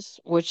basis,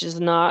 which is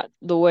not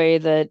the way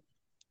that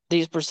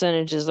these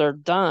percentages are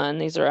done.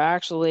 These are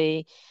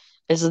actually,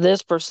 is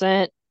this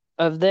percent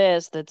of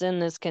this that's in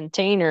this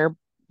container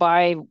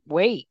by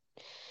weight.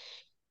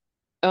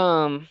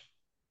 Um,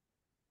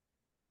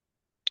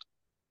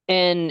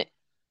 and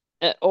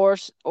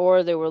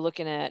or they were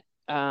looking at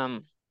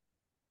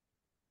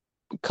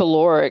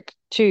caloric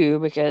too,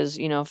 because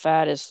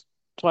fat is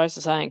twice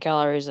as high in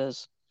calories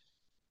as,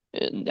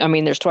 I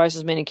mean, there's twice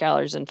as many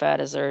calories in fat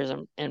as there is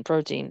in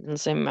protein in the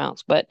same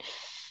amounts. But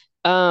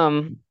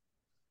um,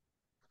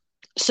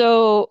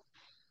 so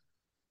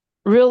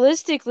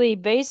realistically,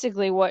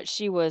 basically what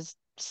she was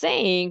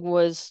saying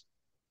was,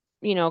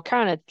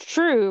 kind of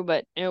true,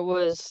 but it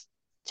was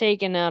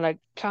taken out of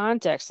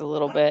context a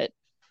little bit.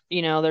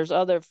 There's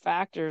other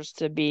factors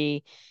to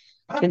be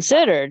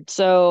considered.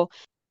 So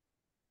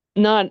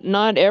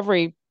not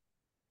every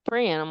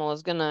prey animal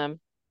is gonna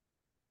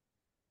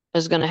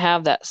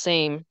have that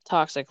same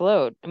toxic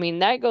load. I mean,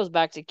 that goes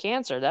back to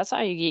cancer. That's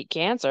how you get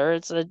cancer.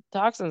 It's a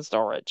toxin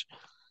storage,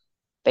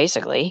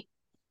 basically.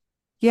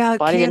 Yeah,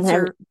 Body didn't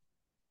have.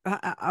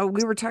 cancer.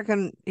 We were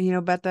talking,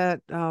 about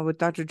that with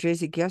Dr.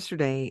 Jasek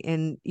yesterday,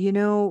 and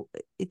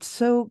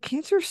it's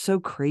cancer is so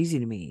crazy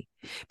to me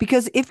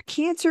because if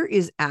cancer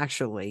is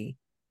actually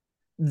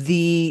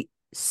the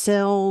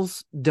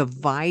cells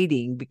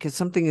dividing because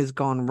something has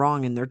gone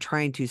wrong and they're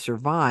trying to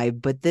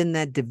survive, but then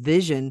that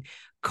division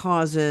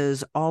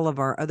causes all of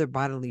our other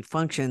bodily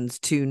functions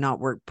to not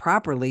work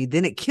properly,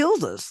 then it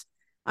kills us.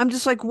 I'm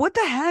just like, what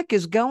the heck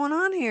is going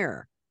on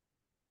here?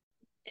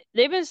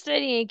 They've been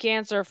studying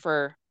cancer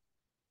for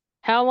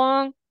how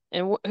long?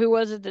 And who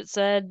was it that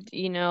said,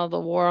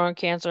 the war on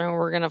cancer, and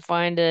we're gonna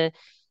find a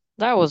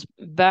that was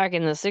back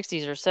in the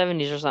 60s or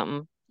 70s or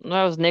something.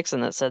 That was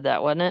Nixon that said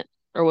that, wasn't it?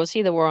 Or was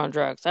he the war on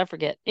drugs? I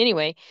forget.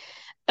 Anyway,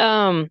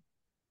 um,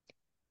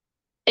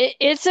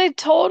 it's a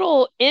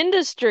total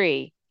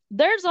industry.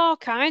 There's all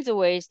kinds of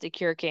ways to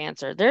cure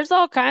cancer. There's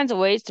all kinds of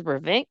ways to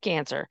prevent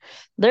cancer.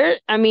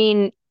 I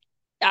mean,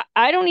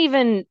 I don't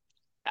even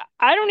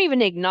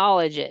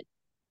acknowledge it.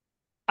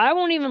 I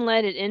won't even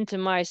let it into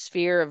my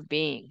sphere of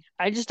being.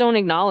 I just don't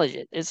acknowledge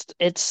it.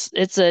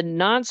 It's a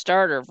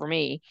non-starter for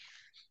me.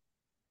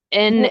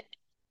 And Well,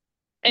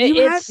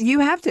 it's you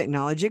have to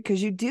acknowledge it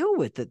because you deal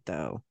with it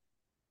though.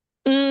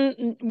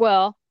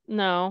 well,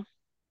 no.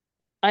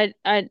 I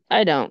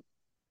don't.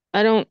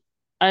 I don't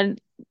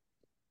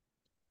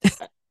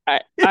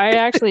I I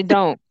actually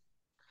don't.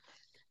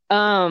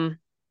 Um,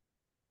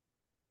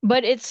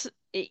 but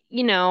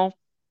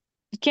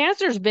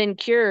cancer's been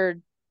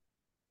cured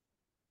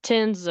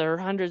tens or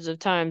hundreds of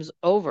times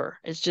over.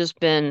 It's just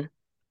been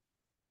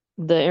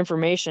the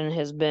information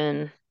has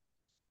been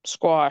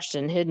squashed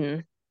and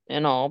hidden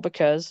and all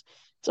because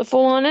it's a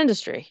full-on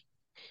industry.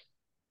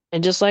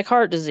 And just like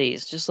heart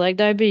disease, just like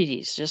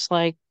diabetes, just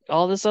like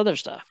all this other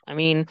stuff. I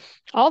mean,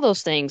 all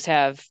those things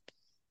have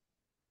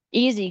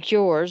easy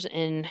cures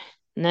in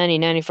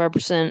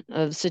 95%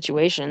 of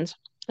situations.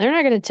 They're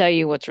not going to tell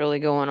you what's really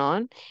going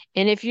on.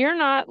 And if you're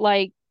not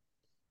like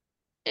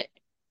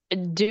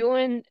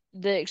doing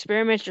the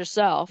experiments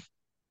yourself,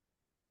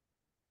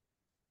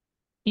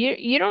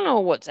 you don't know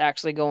what's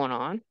actually going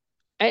on.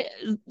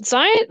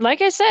 Science,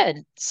 like I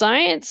said,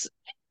 science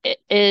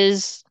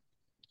is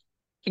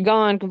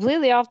gone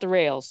completely off the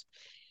rails.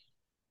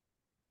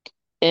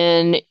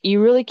 And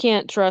you really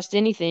can't trust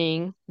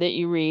anything that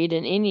you read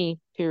in any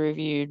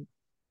peer-reviewed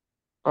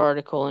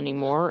article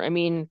anymore. I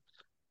mean,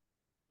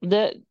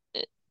 the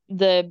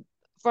the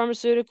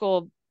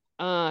pharmaceutical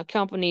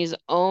companies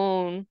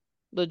own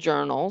the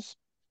journals.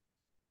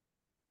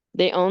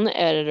 They own the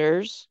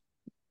editors.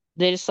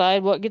 They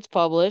decide what gets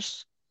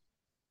published,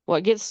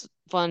 what gets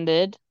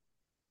funded.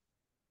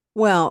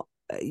 Well,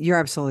 you're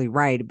absolutely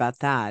right about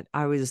that.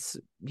 I was,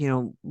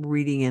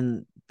 reading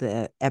in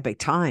the Epic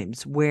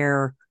Times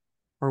where,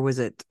 or was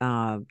it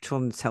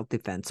Children's Health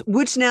Defense,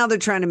 which now they're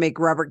trying to make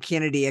Robert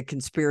Kennedy a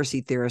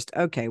conspiracy theorist.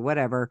 Okay,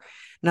 whatever.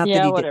 Not that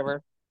Yeah, he did.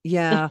 whatever.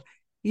 Yeah.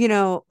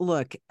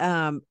 Look,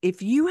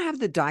 if you have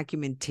the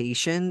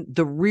documentation,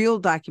 the real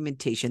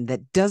documentation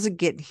that doesn't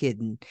get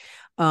hidden,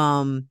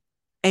 um,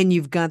 and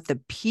you've got the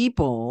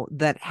people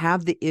that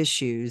have the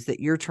issues that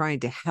you're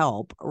trying to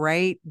help,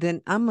 right?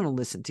 Then I'm going to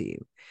listen to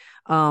you.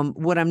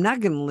 What I'm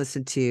not going to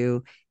listen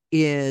to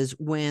is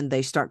when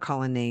they start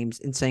calling names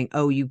and saying,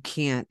 "Oh, you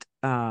can't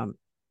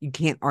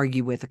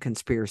argue with a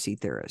conspiracy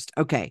theorist."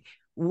 Okay,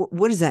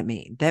 what does that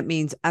mean? That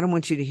means I don't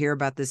want you to hear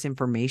about this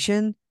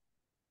information.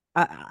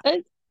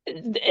 It,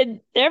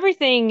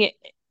 everything,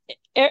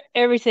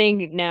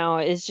 everything now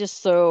is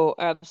just so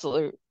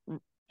absolute.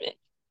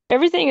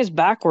 Everything is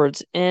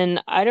backwards,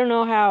 and I don't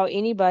know how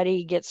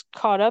anybody gets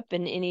caught up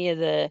in any of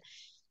the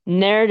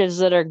narratives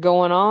that are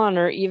going on,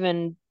 or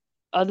even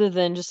other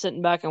than just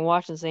sitting back and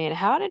watching, saying,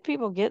 "How did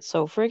people get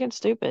so freaking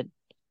stupid?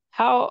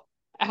 How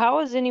how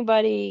is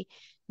anybody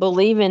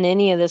believing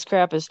any of this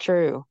crap is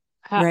true?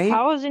 Right?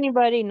 How is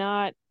anybody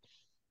not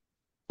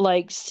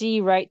like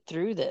see right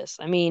through this?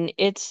 I mean,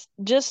 it's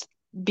just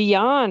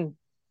beyond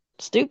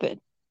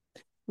stupid."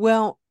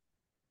 Well,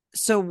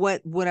 so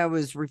what I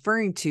was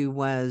referring to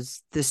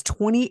was this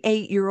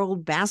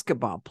 28-year-old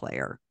basketball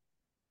player,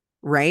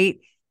 right?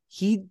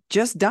 He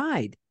just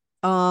died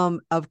of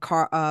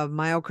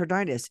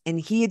myocarditis, and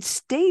he had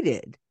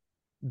stated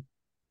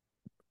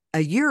a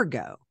year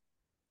ago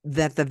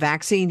that the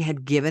vaccine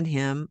had given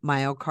him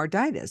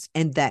myocarditis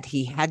and that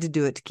he had to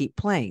do it to keep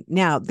playing.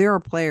 Now, there are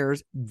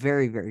players,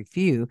 very, very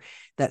few,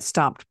 that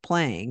stopped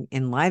playing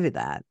in light of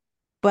that.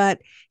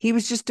 But he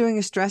was just doing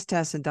a stress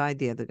test and died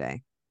the other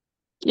day.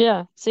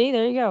 Yeah, see,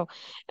 there you go.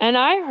 And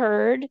I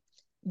heard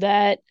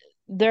that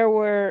there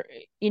were,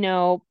 you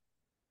know,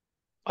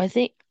 I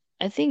think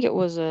I think it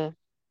was a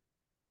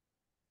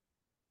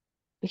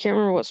I can't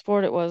remember what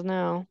sport it was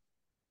now.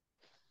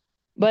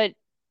 But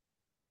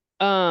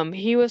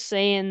he was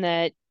saying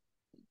that,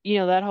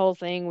 that whole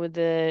thing with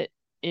the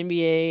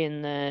NBA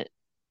and the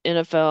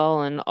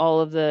NFL and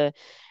all of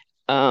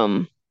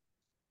um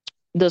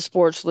the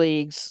sports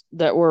leagues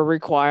that were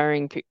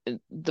requiring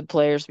the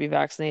players to be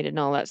vaccinated and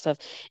all that stuff.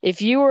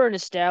 If you were an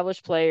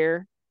established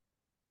player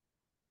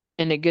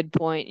in a good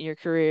point in your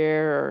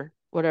career or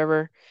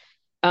whatever,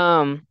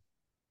 um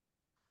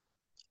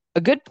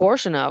a good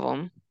portion of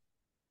them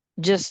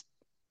just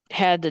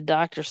had the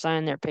doctor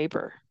sign their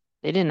paper.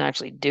 They didn't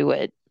actually do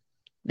it.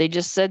 They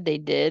just said they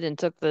did and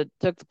took the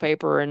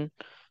paper and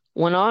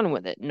went on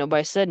with it.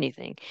 Nobody said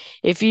anything.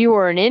 If you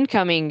were an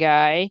incoming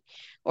guy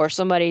or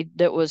somebody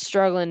that was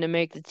struggling to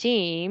make the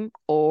team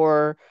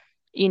or,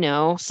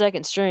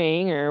 second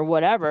string or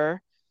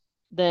whatever,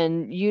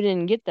 then you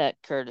didn't get that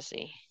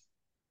courtesy.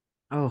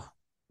 Oh,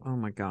 oh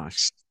my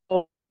gosh.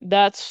 So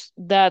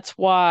that's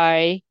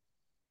why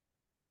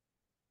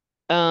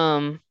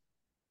um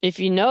if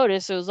you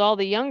notice it was all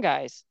the young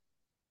guys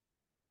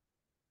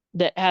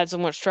that had so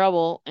much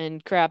trouble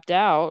and crapped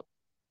out,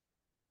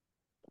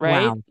 right?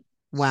 Wow.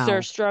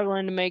 They're Wow.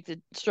 struggling to make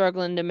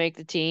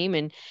the team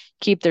and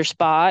keep their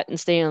spot and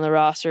stay on the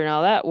roster and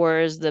all that.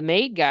 Whereas the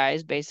made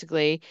guys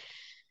basically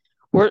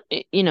were,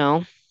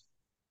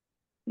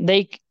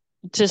 they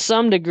to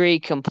some degree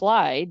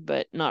complied,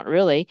 but not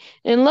really.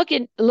 And look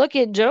at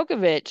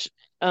Djokovic.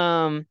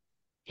 Um,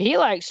 he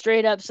like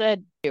straight up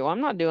said,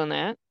 "I'm not doing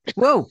that."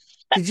 Whoa.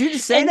 Did you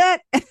just say And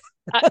that?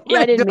 yeah,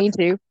 I didn't mean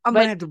to, I'm gonna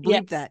but have to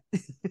yeah, bleep that.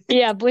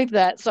 yeah, bleep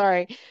that.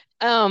 Sorry.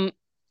 Um,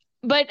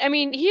 but I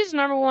mean, he's the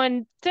number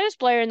one tennis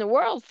player in the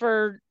world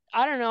for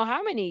I don't know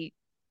how many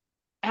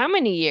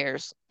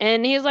years,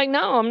 and he's like,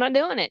 "No, I'm not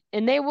doing it."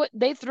 And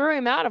they threw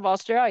him out of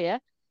Australia,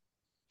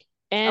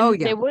 Oh and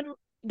yeah. they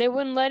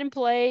wouldn't let him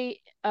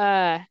play.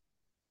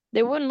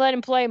 They wouldn't let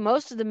him play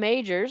most of the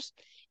majors,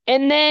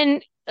 and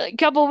then a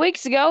couple of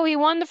weeks ago, he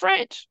won the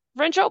French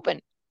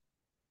Open.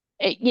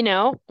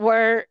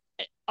 Where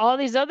all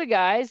these other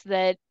guys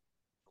that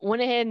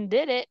went ahead and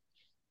did it,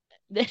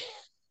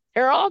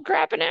 they're all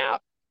crapping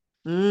out.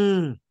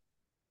 Mm.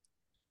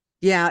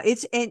 Yeah,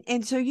 it's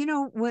and so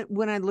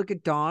when I look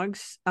at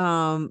dogs,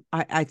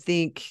 I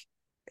think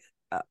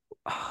uh,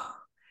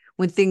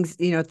 when things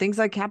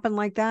like happen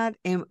like that,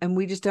 and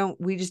we just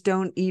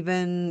don't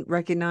even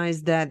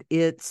recognize that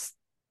it's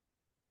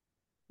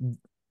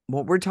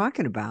what we're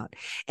talking about,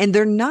 and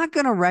they're not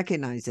going to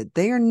recognize it.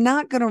 They are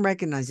not going to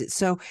recognize it.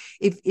 So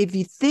if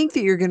you think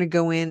that you're going to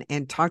go in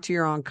and talk to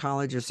your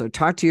oncologist or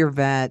talk to your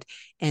vet,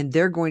 and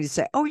they're going to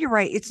say, "Oh, you're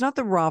right, it's not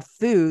the raw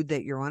food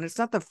that you're on, it's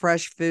not the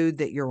fresh food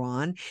that you're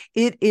on,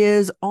 it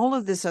is all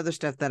of this other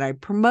stuff that I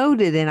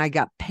promoted and I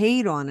got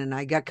paid on and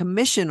I got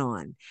commission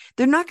on,"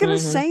 they're not going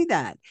to Hmm. say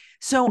that.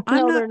 So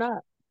i'm No, not they're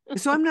not.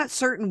 so I'm not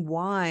certain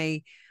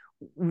why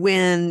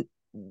when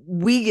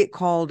we get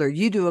called or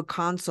you do a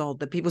consult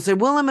that people say,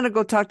 well, I'm going to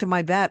go talk to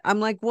my vet. I'm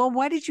like, well,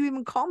 why did you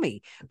even call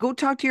me? Go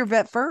talk to your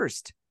vet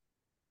first.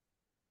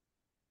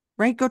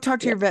 Right? Go talk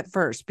to Yeah. your vet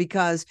first,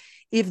 because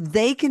if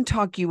they can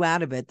talk you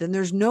out of it, then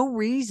there's no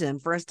reason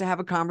for us to have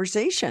a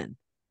conversation.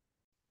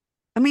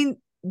 I mean,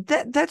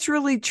 that's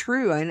really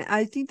true. And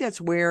I think that's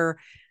where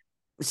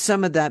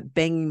some of that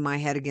banging my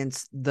head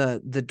against the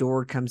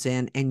door comes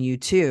in, and you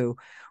too,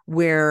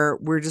 where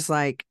we're just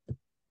like,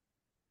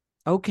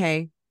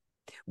 okay,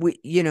 we,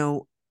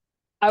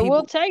 I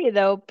will people, tell you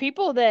though,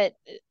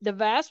 the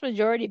vast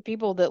majority of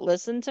people that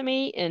listen to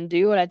me and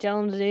do what I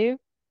tell them to do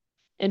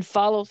and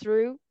follow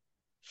through,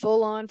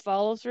 full on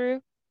follow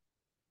through,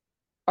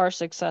 are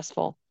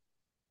successful.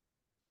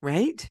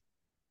 right?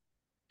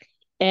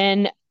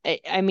 And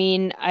I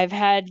mean, I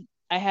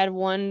had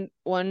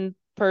one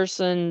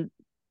person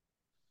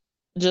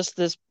just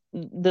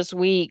this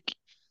week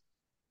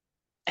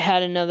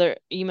had another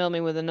email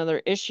me with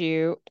another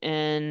issue,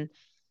 and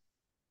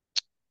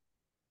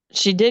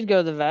she did go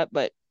to the vet,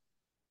 but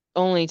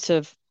only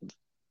to,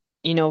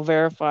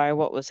 verify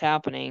what was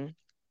happening.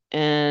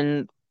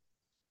 And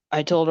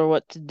I told her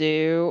what to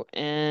do,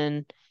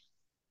 and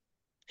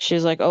she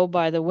was like, "Oh,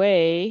 by the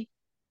way,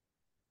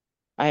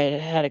 I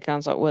had a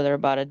consult with her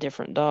about a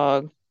different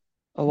dog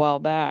a while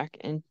back,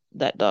 and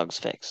that dog's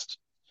fixed."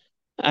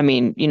 I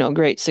mean,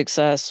 great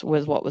success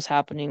with what was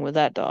happening with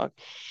that dog.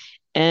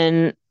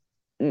 And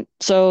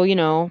so,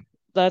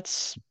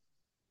 that's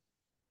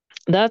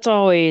that's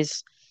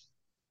always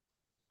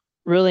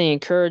really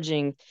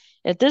encouraging.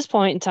 At this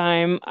point in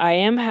time, I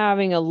am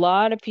having a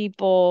lot of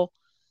people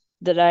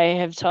that I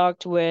have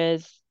talked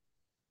with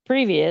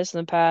previous in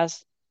the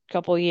past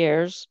couple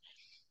years.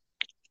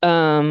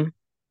 Um,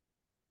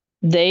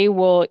 they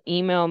will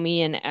email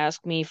me and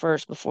ask me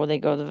first before they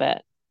go to the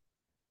vet,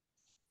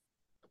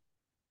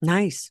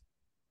 Nice.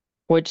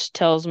 which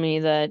tells me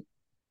that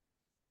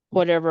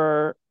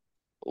whatever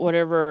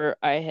whatever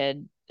I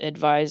had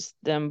advised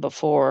them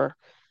before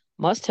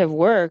must have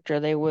worked, or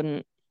they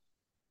wouldn't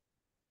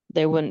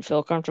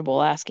feel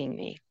comfortable asking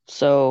me.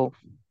 So,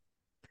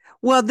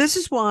 Well, this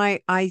is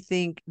why I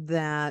think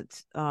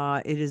that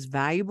it is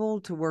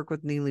valuable to work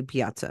with Nealy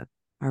Piazza.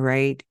 All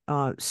right.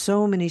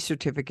 So many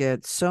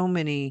certificates, so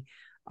many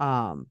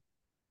um,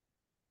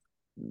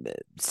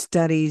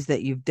 studies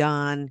that you've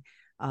done.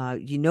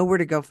 You know where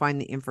to go find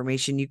the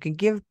information. You can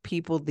give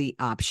people the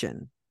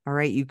option. All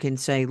right. You can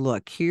say,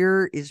 look,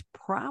 here is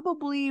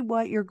probably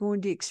what you're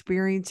going to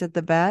experience at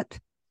the vet.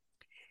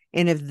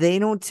 And if they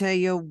don't tell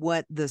you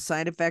what the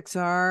side effects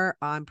are,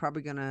 I'm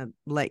probably going to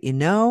let you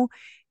know.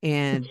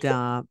 And,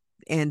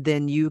 and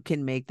then you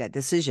can make that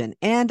decision.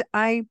 And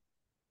I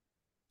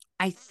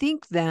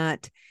think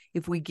that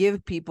if we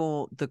give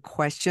people the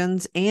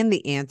questions and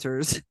the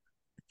answers,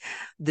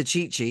 the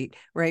cheat sheet,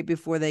 right,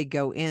 before they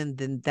go in,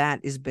 then that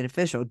is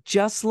beneficial.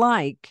 Just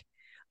like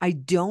I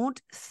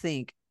don't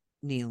think,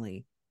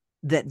 Nealy,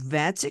 that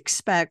vets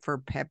expect for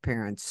pet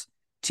parents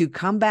to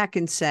come back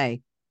and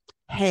say,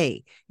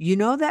 hey,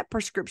 that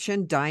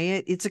prescription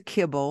diet, it's a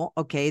kibble.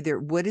 Okay, there,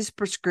 what is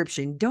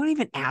prescription? Don't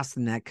even ask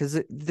them that,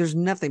 because there's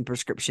nothing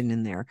prescription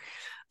in there.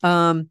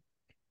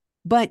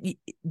 But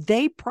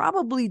they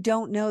probably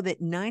don't know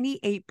that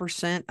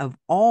 98% of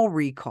all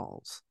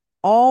recalls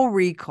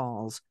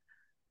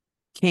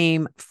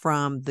came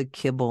from the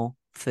kibble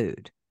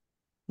food.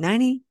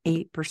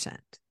 98%.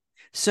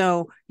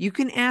 So you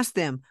can ask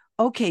them,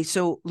 okay,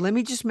 so let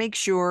me just make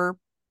sure,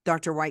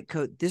 Dr.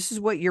 Whitecoat, this is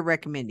what you're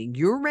recommending.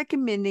 You're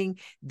recommending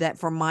that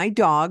for my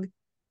dog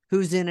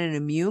who's in an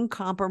immune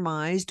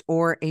compromised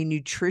or a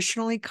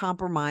nutritionally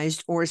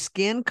compromised or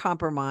skin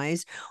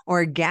compromised or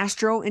a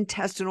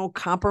gastrointestinal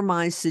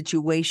compromised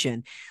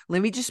situation.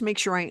 Let me just make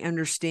sure I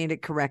understand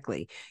it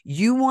correctly.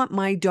 You want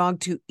my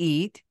dog to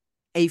eat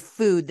a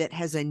food that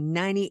has a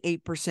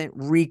 98%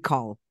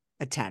 recall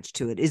attached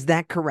to it. Is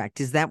that correct?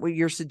 Is that what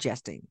you're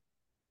suggesting?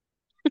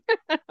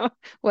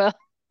 well,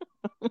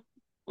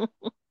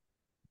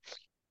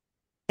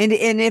 And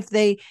if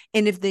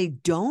they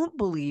don't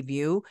believe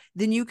you,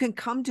 then you can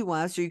come to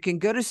us, or you can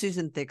go to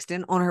Susan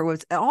Thixton on her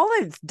website. All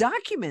it's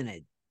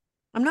documented.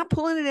 I'm not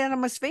pulling it out of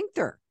my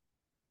sphincter.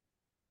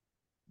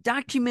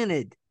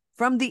 Documented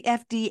from the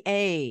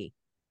FDA.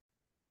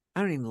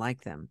 I don't even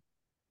like them.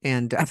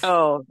 And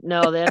oh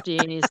no, the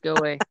FDA needs to go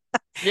away.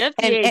 The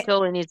and, FDA and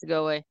totally needs to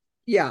go away.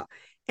 yeah.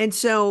 And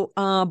so,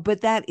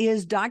 but that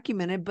is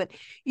documented. But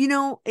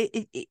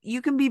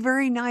you can be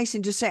very nice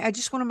and just say, I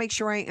just want to make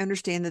sure I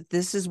understand that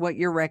this is what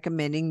you're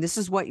recommending. This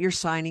is what you're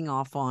signing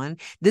off on.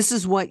 This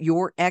is what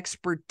your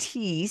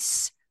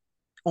expertise,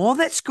 all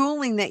that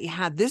schooling that you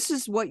had, this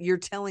is what you're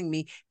telling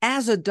me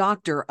as a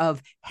doctor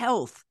of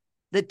health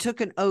that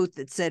took an oath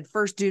that said,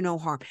 first, do no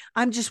harm.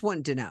 I'm just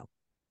wanting to know.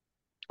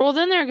 Well,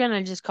 then they're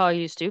gonna just call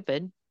you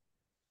stupid.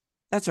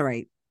 That's all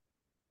right.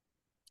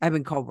 I've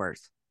been called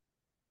worse.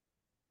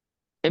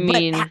 I But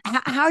mean,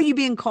 how are you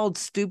being called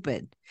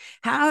stupid?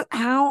 How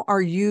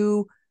are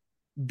you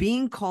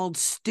being called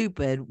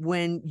stupid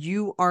when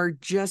you are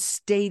just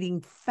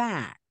stating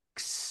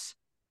facts?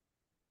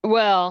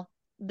 well,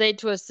 they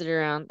twist it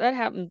around. That's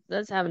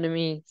happened to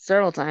me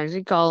several times.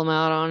 You call them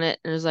out on it,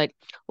 and it's like,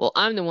 well,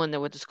 I'm the one that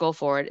went to school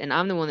for it, and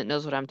I'm the one that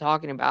knows what I'm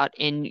talking about,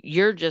 and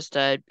you're just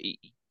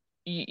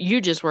you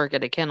just work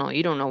at a kennel.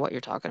 You don't know what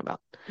you're talking about.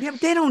 Yeah,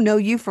 but they don't know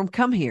you from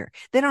come here.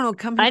 They don't know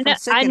come here from I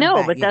sicking know,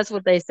 about but you. that's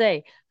what they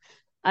say.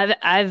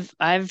 I've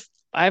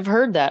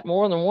heard that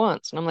more than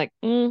once, and I'm like,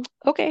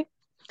 okay.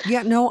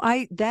 Yeah, no,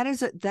 that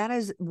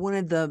is one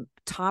of the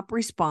top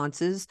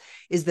responses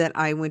is that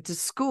I went to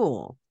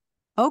school.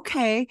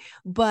 Okay,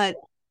 but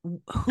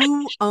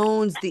who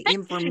owns the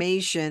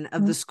information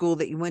of the school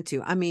that you went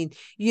to? I mean,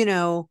 you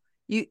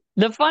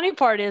The funny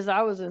part is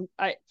I was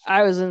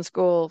in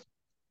school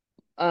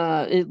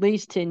at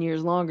least 10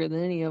 years longer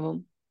than any of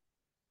them.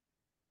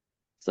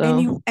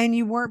 So, and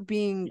you weren't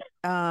being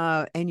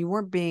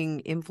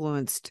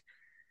influenced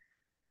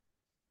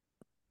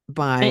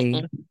by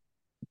uh-uh.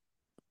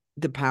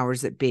 the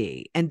powers that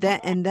be. And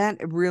that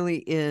really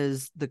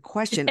is the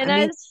question. I And I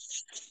mean,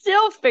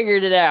 still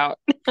figured it out.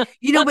 but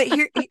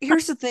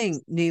here's the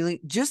thing,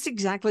 Neely, just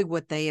exactly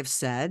what they have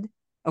said.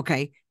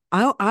 Okay.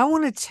 I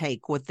want to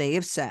take what they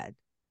have said,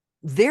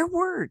 their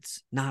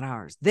words, not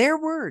ours, their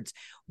words.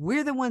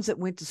 We're the ones that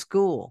went to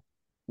school.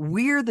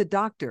 We're the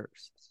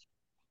doctors.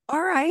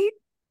 All right,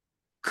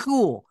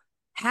 cool.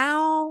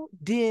 How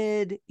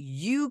did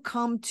you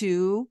come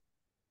to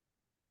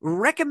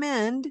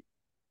recommend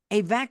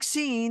a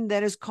vaccine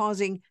that is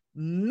causing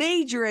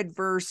major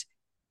adverse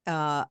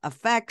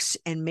effects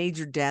and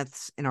major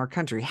deaths in our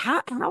country?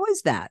 How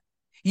is that?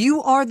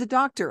 You are the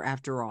doctor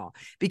after all,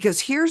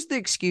 because here's the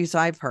excuse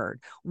I've heard.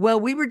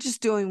 Well, we were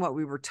just doing what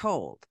we were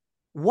told.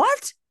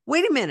 What?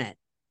 Wait a minute.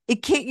 You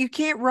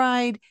can't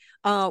ride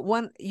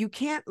you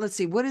can't, let's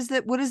see, what is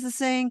that? What is the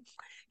saying?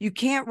 You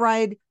can't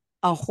ride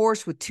a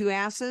horse with two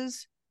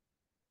asses.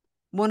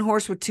 One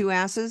horse with two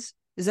asses.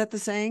 Is that the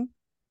saying?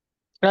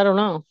 I don't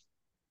know.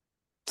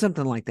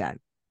 Something like that.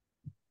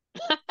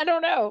 I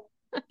don't know.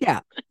 Yeah,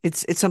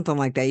 it's something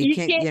like that. You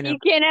can't, You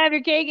can't have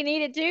your cake and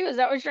eat it too. Is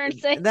that what you're trying to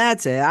say?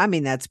 that's it. I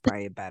mean, that's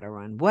probably a better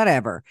one.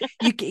 Whatever.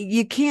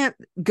 You can't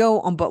go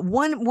on, but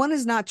one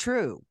is not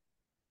true.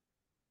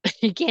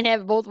 You can't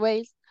have it both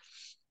ways.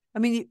 I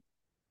mean,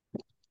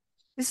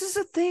 this is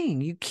a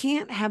thing. You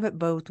can't have it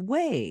both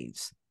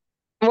ways.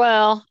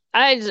 Well,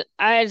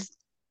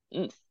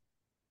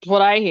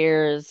 what I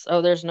hear is,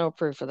 oh, there's no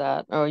proof of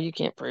that. Oh, you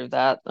can't prove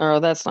that. Or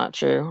that's not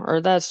true.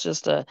 Or that's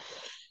just an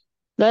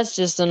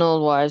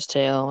old wives'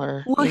 tale.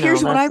 Or, Well,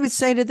 here's what I would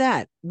say to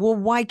that. Well,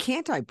 why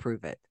can't I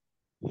prove it?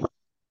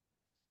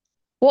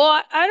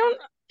 well, don't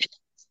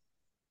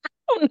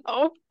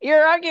know.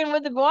 You're arguing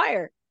with the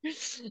choir.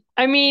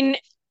 I mean,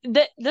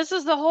 this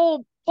is the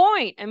whole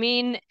point. I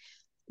mean,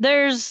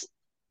 there's,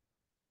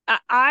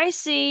 I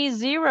see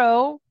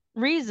zero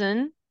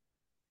reason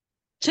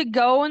to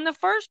go in the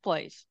first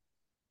place.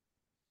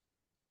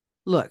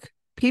 Look,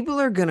 people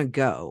are going to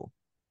go.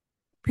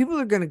 People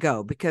are going to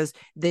go because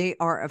they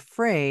are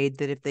afraid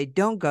that if they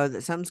don't go,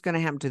 that something's going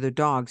to happen to their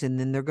dogs and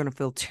then they're going to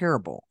feel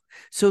terrible.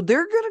 So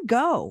they're going to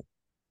go.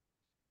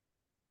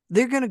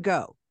 They're going to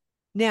go.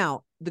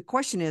 Now, the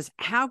question is,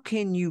 how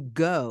can you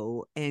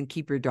go and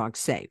keep your dog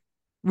safe?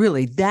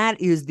 Really,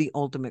 that is the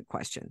ultimate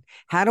question.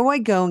 How do I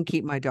go and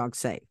keep my dog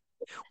safe?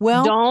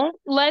 Well, Don't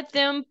let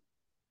them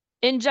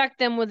inject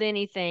them with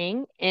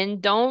anything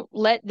and don't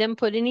let them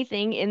put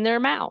anything in their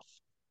mouth.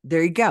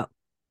 there you go.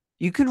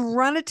 You can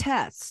run a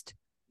test.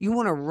 You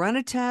want to run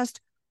a test?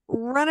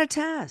 Run a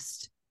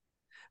test.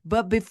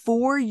 But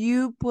before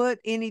you put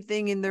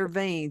anything in their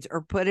veins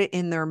or put it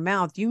in their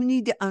mouth, you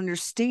need to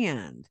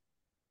understand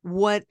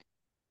what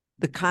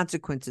the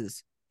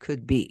consequences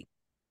could be.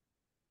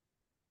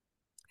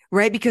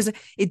 Right? Because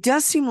it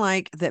does seem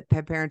like that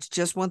pet parents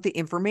just want the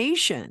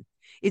information.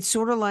 It's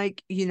sort of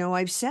like,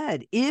 I've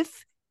said,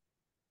 if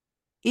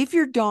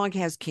your dog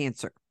has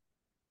cancer,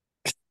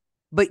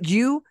 but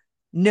you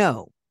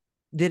know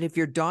that if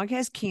your dog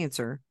has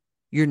cancer,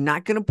 you're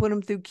not going to put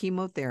them through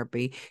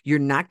chemotherapy, you're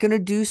not going to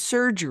do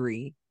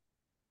surgery.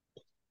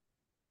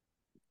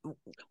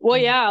 Well,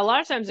 yeah, a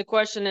lot of times the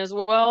question is,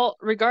 well,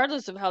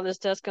 regardless of how this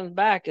test comes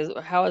back,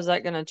 how is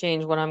that going to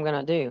change what I'm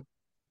going to do?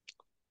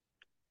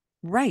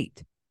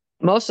 Right.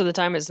 Most of the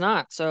time it's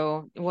not.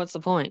 So what's the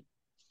point?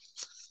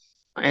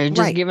 I'm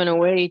just Right. giving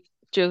away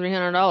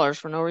 $200-300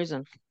 for no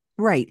reason.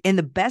 Right. And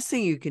the best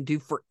thing you can do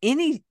for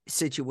any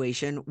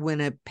situation when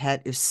a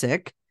pet is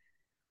sick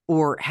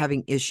or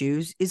having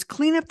issues is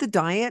clean up the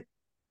diet,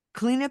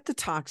 clean up the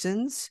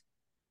toxins.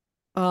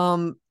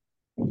 And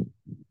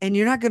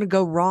you're not going to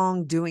go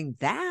wrong doing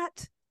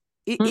that.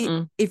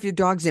 If your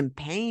dog's in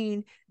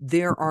pain,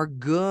 there are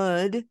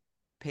good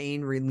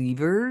pain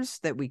relievers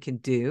that we can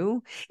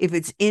do. If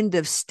it's end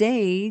of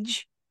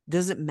stage,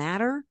 does it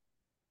matter?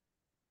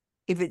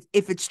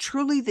 If it's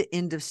truly the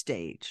end of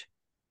stage,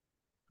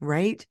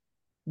 right?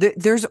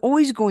 There's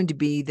always going to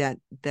be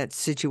that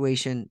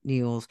situation,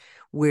 Niels,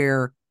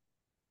 where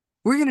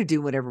we're going to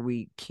do whatever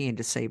we can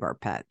to save our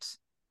pets.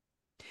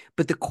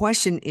 But the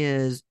question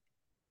is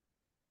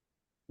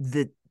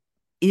that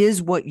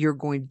is what you're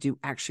going to do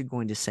actually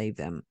going to save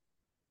them?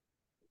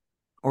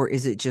 or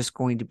is it just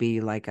going to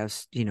be like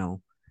us,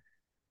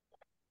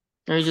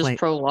 They're just claim?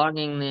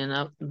 prolonging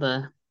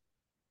the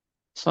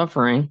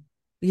suffering.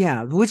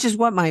 Yeah, which is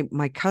what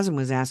my cousin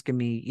was asking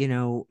me,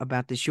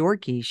 about this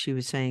Yorkie. She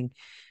was saying,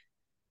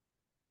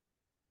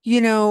 he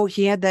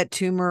had that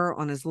tumor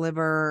on his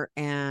liver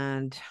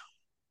and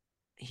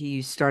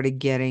he started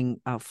getting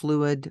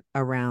fluid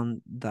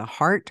around the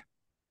heart,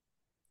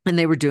 and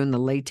they were doing the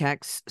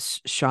latex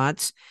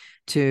shots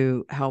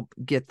to help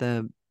get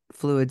the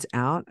fluids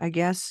out, I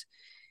guess.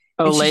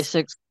 Oh, And she's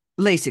Lasix.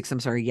 Lasix, I'm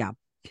sorry, yeah.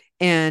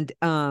 And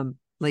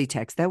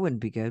latex, that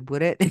wouldn't be good,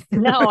 would it?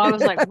 No, I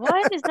was like,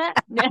 what is that?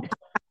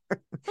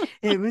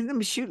 Let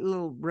me shoot a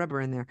little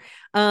rubber in there.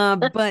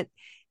 But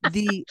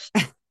the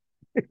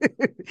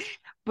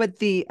but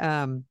the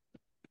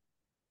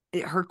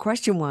her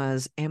question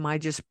was, am I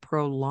just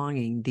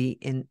prolonging the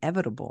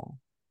inevitable?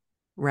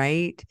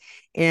 Right.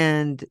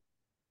 And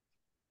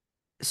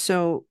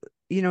so,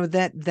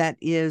 that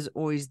is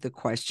always the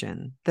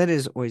question. That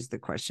is always the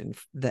question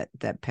that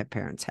pet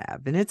parents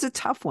have. And it's a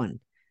tough one.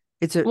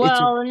 It's a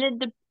Well, and it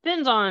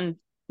depends on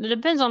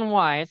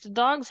why. If the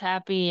dog's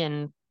happy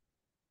and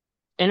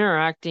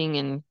interacting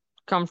and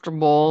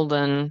comfortable,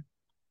 then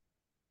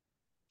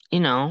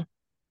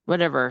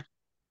whatever.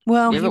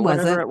 well, Give he it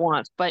whatever wasn't. it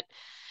wants. But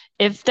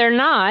if they're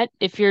not,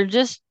 if you're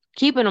just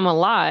keeping them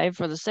alive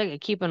for the sake of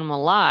keeping them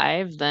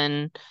alive,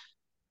 then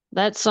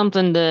that's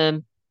something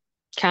to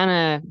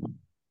kind of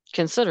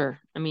consider.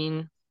 I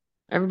mean,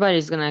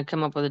 everybody's gonna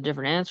come up with a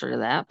different answer to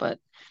that, but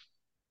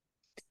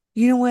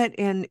You know what?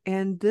 And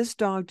this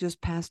dog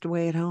just passed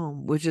away at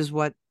home, which is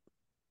what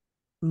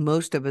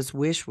most of us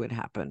wish would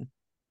happen,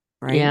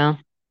 right? yeah.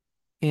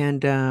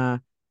 And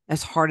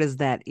as hard as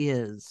that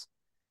is,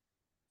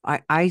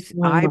 I I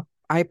I Mm.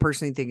 I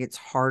personally think it's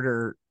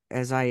harder,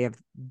 as I have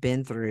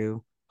been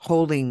through,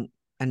 holding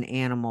an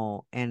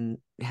animal and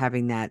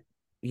having that,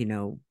 you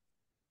know,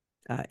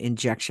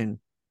 injection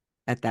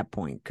at that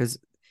point, because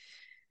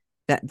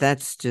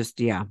that's just,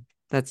 yeah,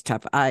 that's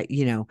tough.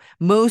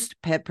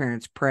 Most pet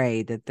parents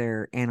pray that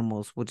their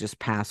animals will just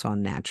pass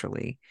on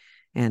naturally,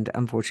 and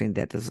unfortunately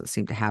that doesn't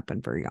seem to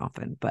happen very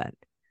often.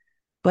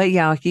 But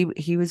yeah,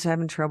 he was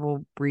having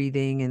trouble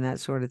breathing and that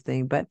sort of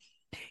thing. But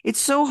it's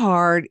so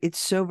hard. It's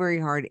so very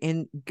hard.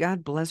 And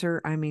God bless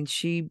her. I mean,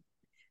 she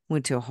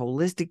went to a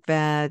holistic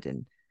vet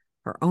and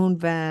her own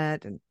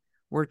vet and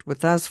worked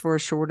with us for a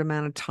short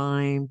amount of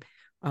time.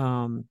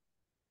 Um,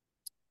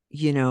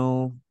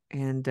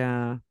 and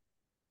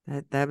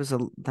that was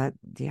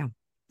yeah,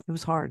 it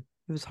was hard.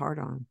 It was hard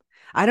on him.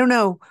 I don't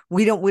know.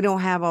 We don't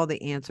have all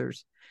the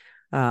answers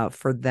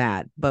for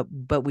that, but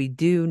we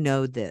do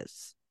know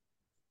this.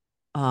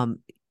 Um,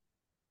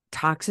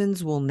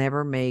 Toxins will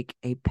never make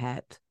a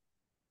pet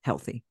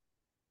healthy.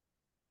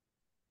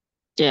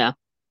 Yeah.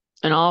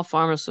 And all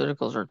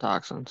pharmaceuticals are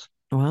toxins.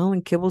 Well,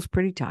 and kibble's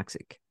pretty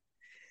toxic.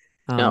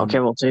 Oh, Um,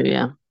 kibble too,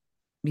 yeah.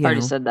 you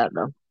Already know, said that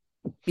though.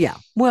 yeah.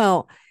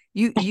 Well,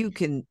 you you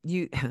can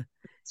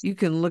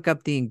look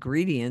up the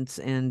ingredients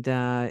and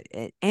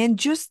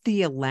just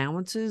the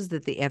allowances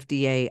that the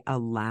FDA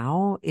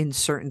allow in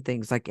certain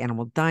things like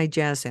animal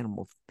digest,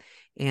 animal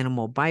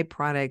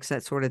byproducts,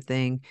 that sort of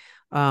thing.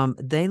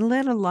 They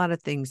let a lot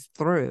of things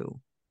through.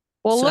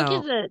 Well,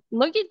 So,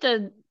 look at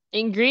the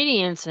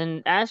ingredients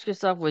and ask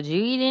yourself, would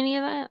you eat any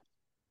of that?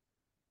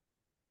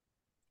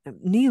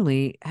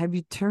 Neely, have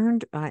you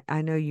turned?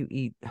 I know you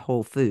eat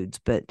whole foods,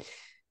 but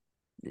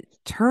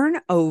turn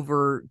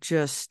over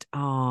just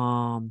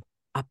a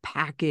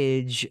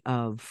package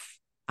of,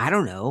 I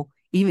don't know,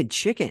 even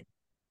chicken,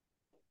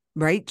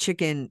 right?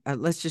 Chicken,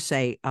 let's just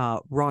say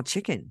raw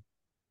chicken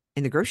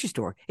in the grocery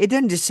store. It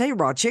doesn't just say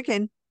raw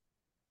chicken.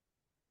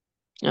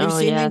 Have you Oh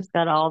seen yeah, them? it's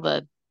got all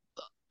the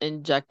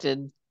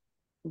injected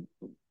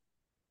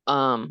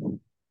um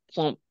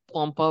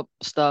plump up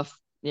stuff.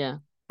 Yeah.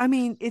 I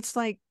mean, it's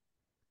like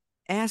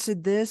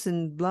acid this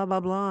and blah blah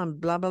blah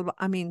and blah blah blah.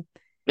 I mean,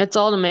 It's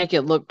all to make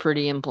it look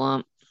pretty and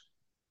plump.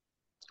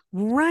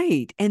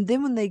 right. And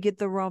then when they get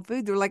the raw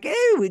food, they're like,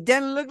 "Ooh, it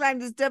doesn't look like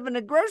the stuff in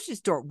the grocery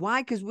store."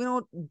 Why? Because we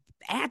don't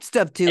add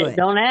stuff to Hey,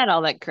 it. don't add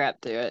all that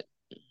crap to it.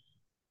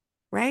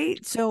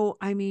 Right. So,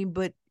 I mean,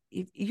 but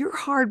if you're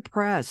hard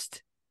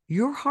pressed,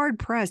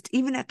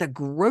 even at the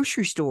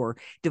grocery store,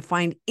 to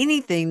find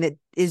anything that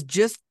is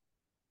just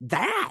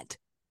that.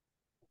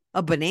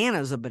 A banana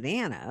is a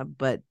banana,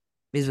 but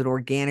is it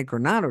organic or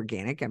not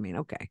organic? I mean,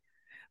 okay.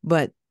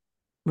 But,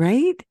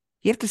 right?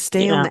 You have to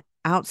stay on Yeah. the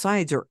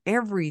outsides or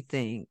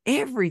everything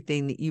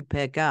that you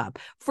pick up.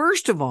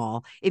 First of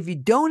all, if you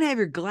don't have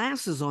your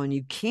glasses on,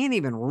 you can't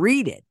even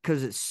read it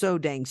because it's so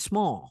dang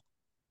small.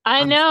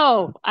 I I'm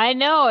know. I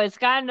know. It's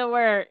gotten to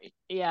where,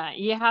 yeah,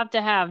 you have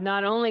to have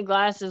not only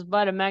glasses,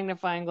 but a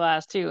magnifying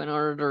glass too in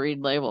order to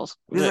read labels.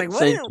 It's like,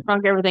 So you well,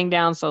 shrunk everything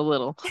down so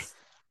little.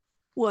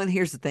 well, and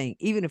here's the thing,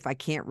 even if I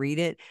can't read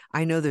it,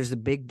 I know there's a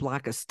big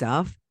block of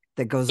stuff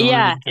that goes on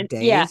Yeah, read for and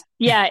yeah, days.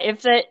 yeah.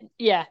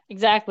 Yeah,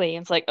 exactly.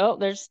 It's like, oh,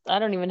 I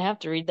don't even have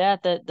to read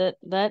that.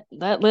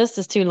 That list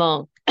is too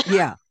long.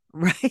 Yeah,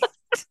 right.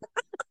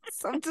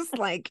 So I'm just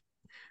like,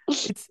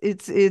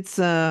 It's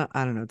I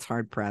don't know, it's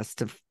hard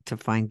pressed to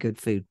find good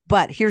food.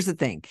 But here's the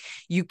thing.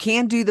 You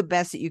can do the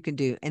best that you can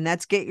do, and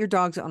that's get your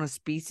dogs on a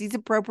species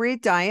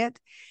appropriate diet.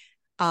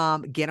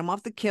 Get them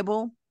off the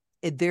kibble.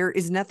 There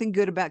is nothing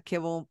good about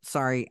kibble.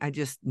 Sorry,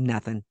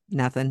 nothing.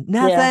 Yeah,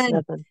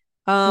 nothing.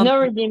 Um, No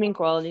redeeming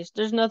qualities.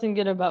 There's nothing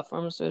good about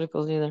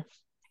pharmaceuticals either.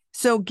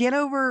 So get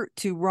over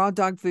to Raw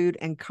Dog Food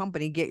and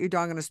Company. Get your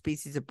dog on a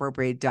species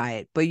appropriate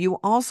diet. But you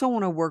also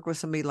want to work with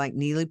somebody like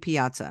Nealy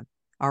Piazza.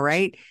 All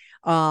right.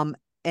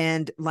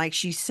 And like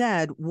she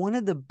said, one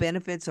of the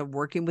benefits of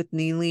working with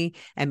Nealy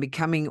and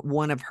becoming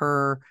one of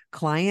her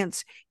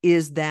clients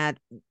is that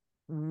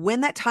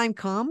when that time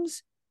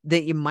comes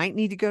that you might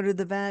need to go to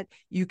the vet,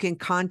 you can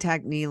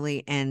contact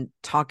Nealy and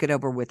talk it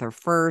over with her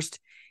first.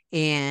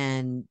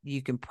 And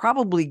you can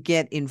probably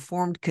get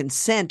informed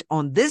consent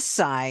on this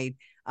side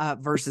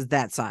versus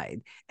that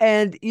side.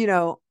 And,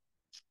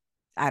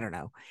 I don't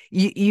know.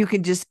 You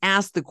can just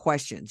ask the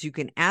questions. You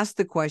can ask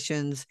the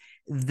questions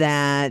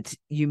that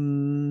you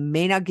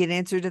may not get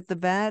answered at the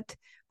vet.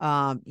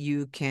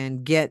 You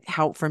can get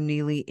help from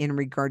Nealy in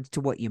regards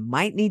to what you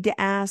might need to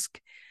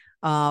ask.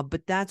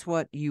 But that's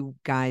what you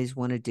guys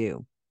want to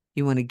do.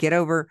 You want to get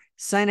over,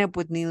 sign up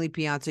with Nealy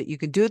Piazza. You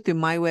can do it through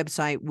my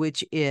website,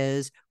 which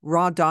is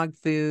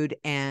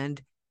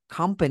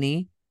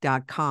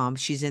rawdogfoodandcompany.com.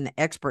 She's in the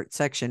expert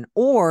section.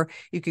 Or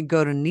you can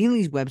go to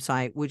Nealy's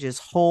website, which is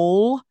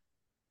whole,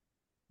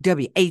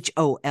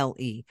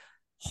 WHOLE,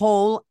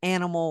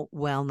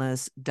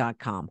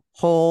 wholeanimalwellness.com.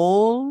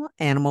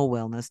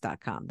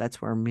 Wholeanimalwellness.com.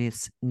 That's where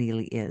Miss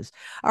Nealy is.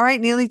 All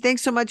right, Nealy,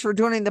 thanks so much for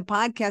joining the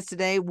podcast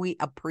today. We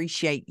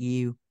appreciate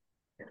you.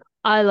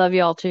 I love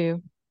y'all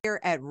too. Here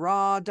at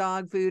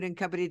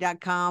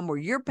rawdogfoodandcompany.com, where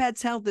your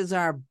pet's health is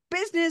our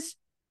business.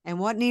 And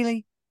what,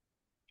 Nealy?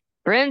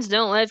 Friends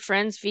don't let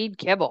friends feed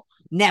kibble.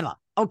 Never.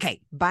 Okay.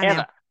 Bye Never.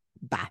 now.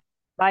 Bye.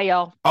 Bye,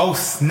 y'all. Oh,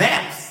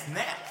 snap.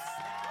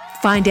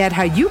 Find out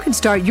how you can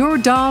start your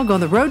dog on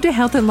the road to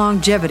health and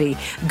longevity.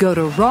 Go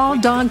to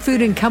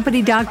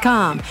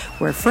rawdogfoodandcompany.com,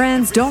 where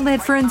friends don't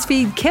let friends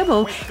feed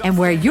kibble and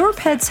where your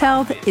pet's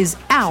health is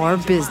our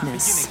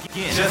business.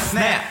 Just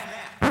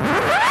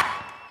snap.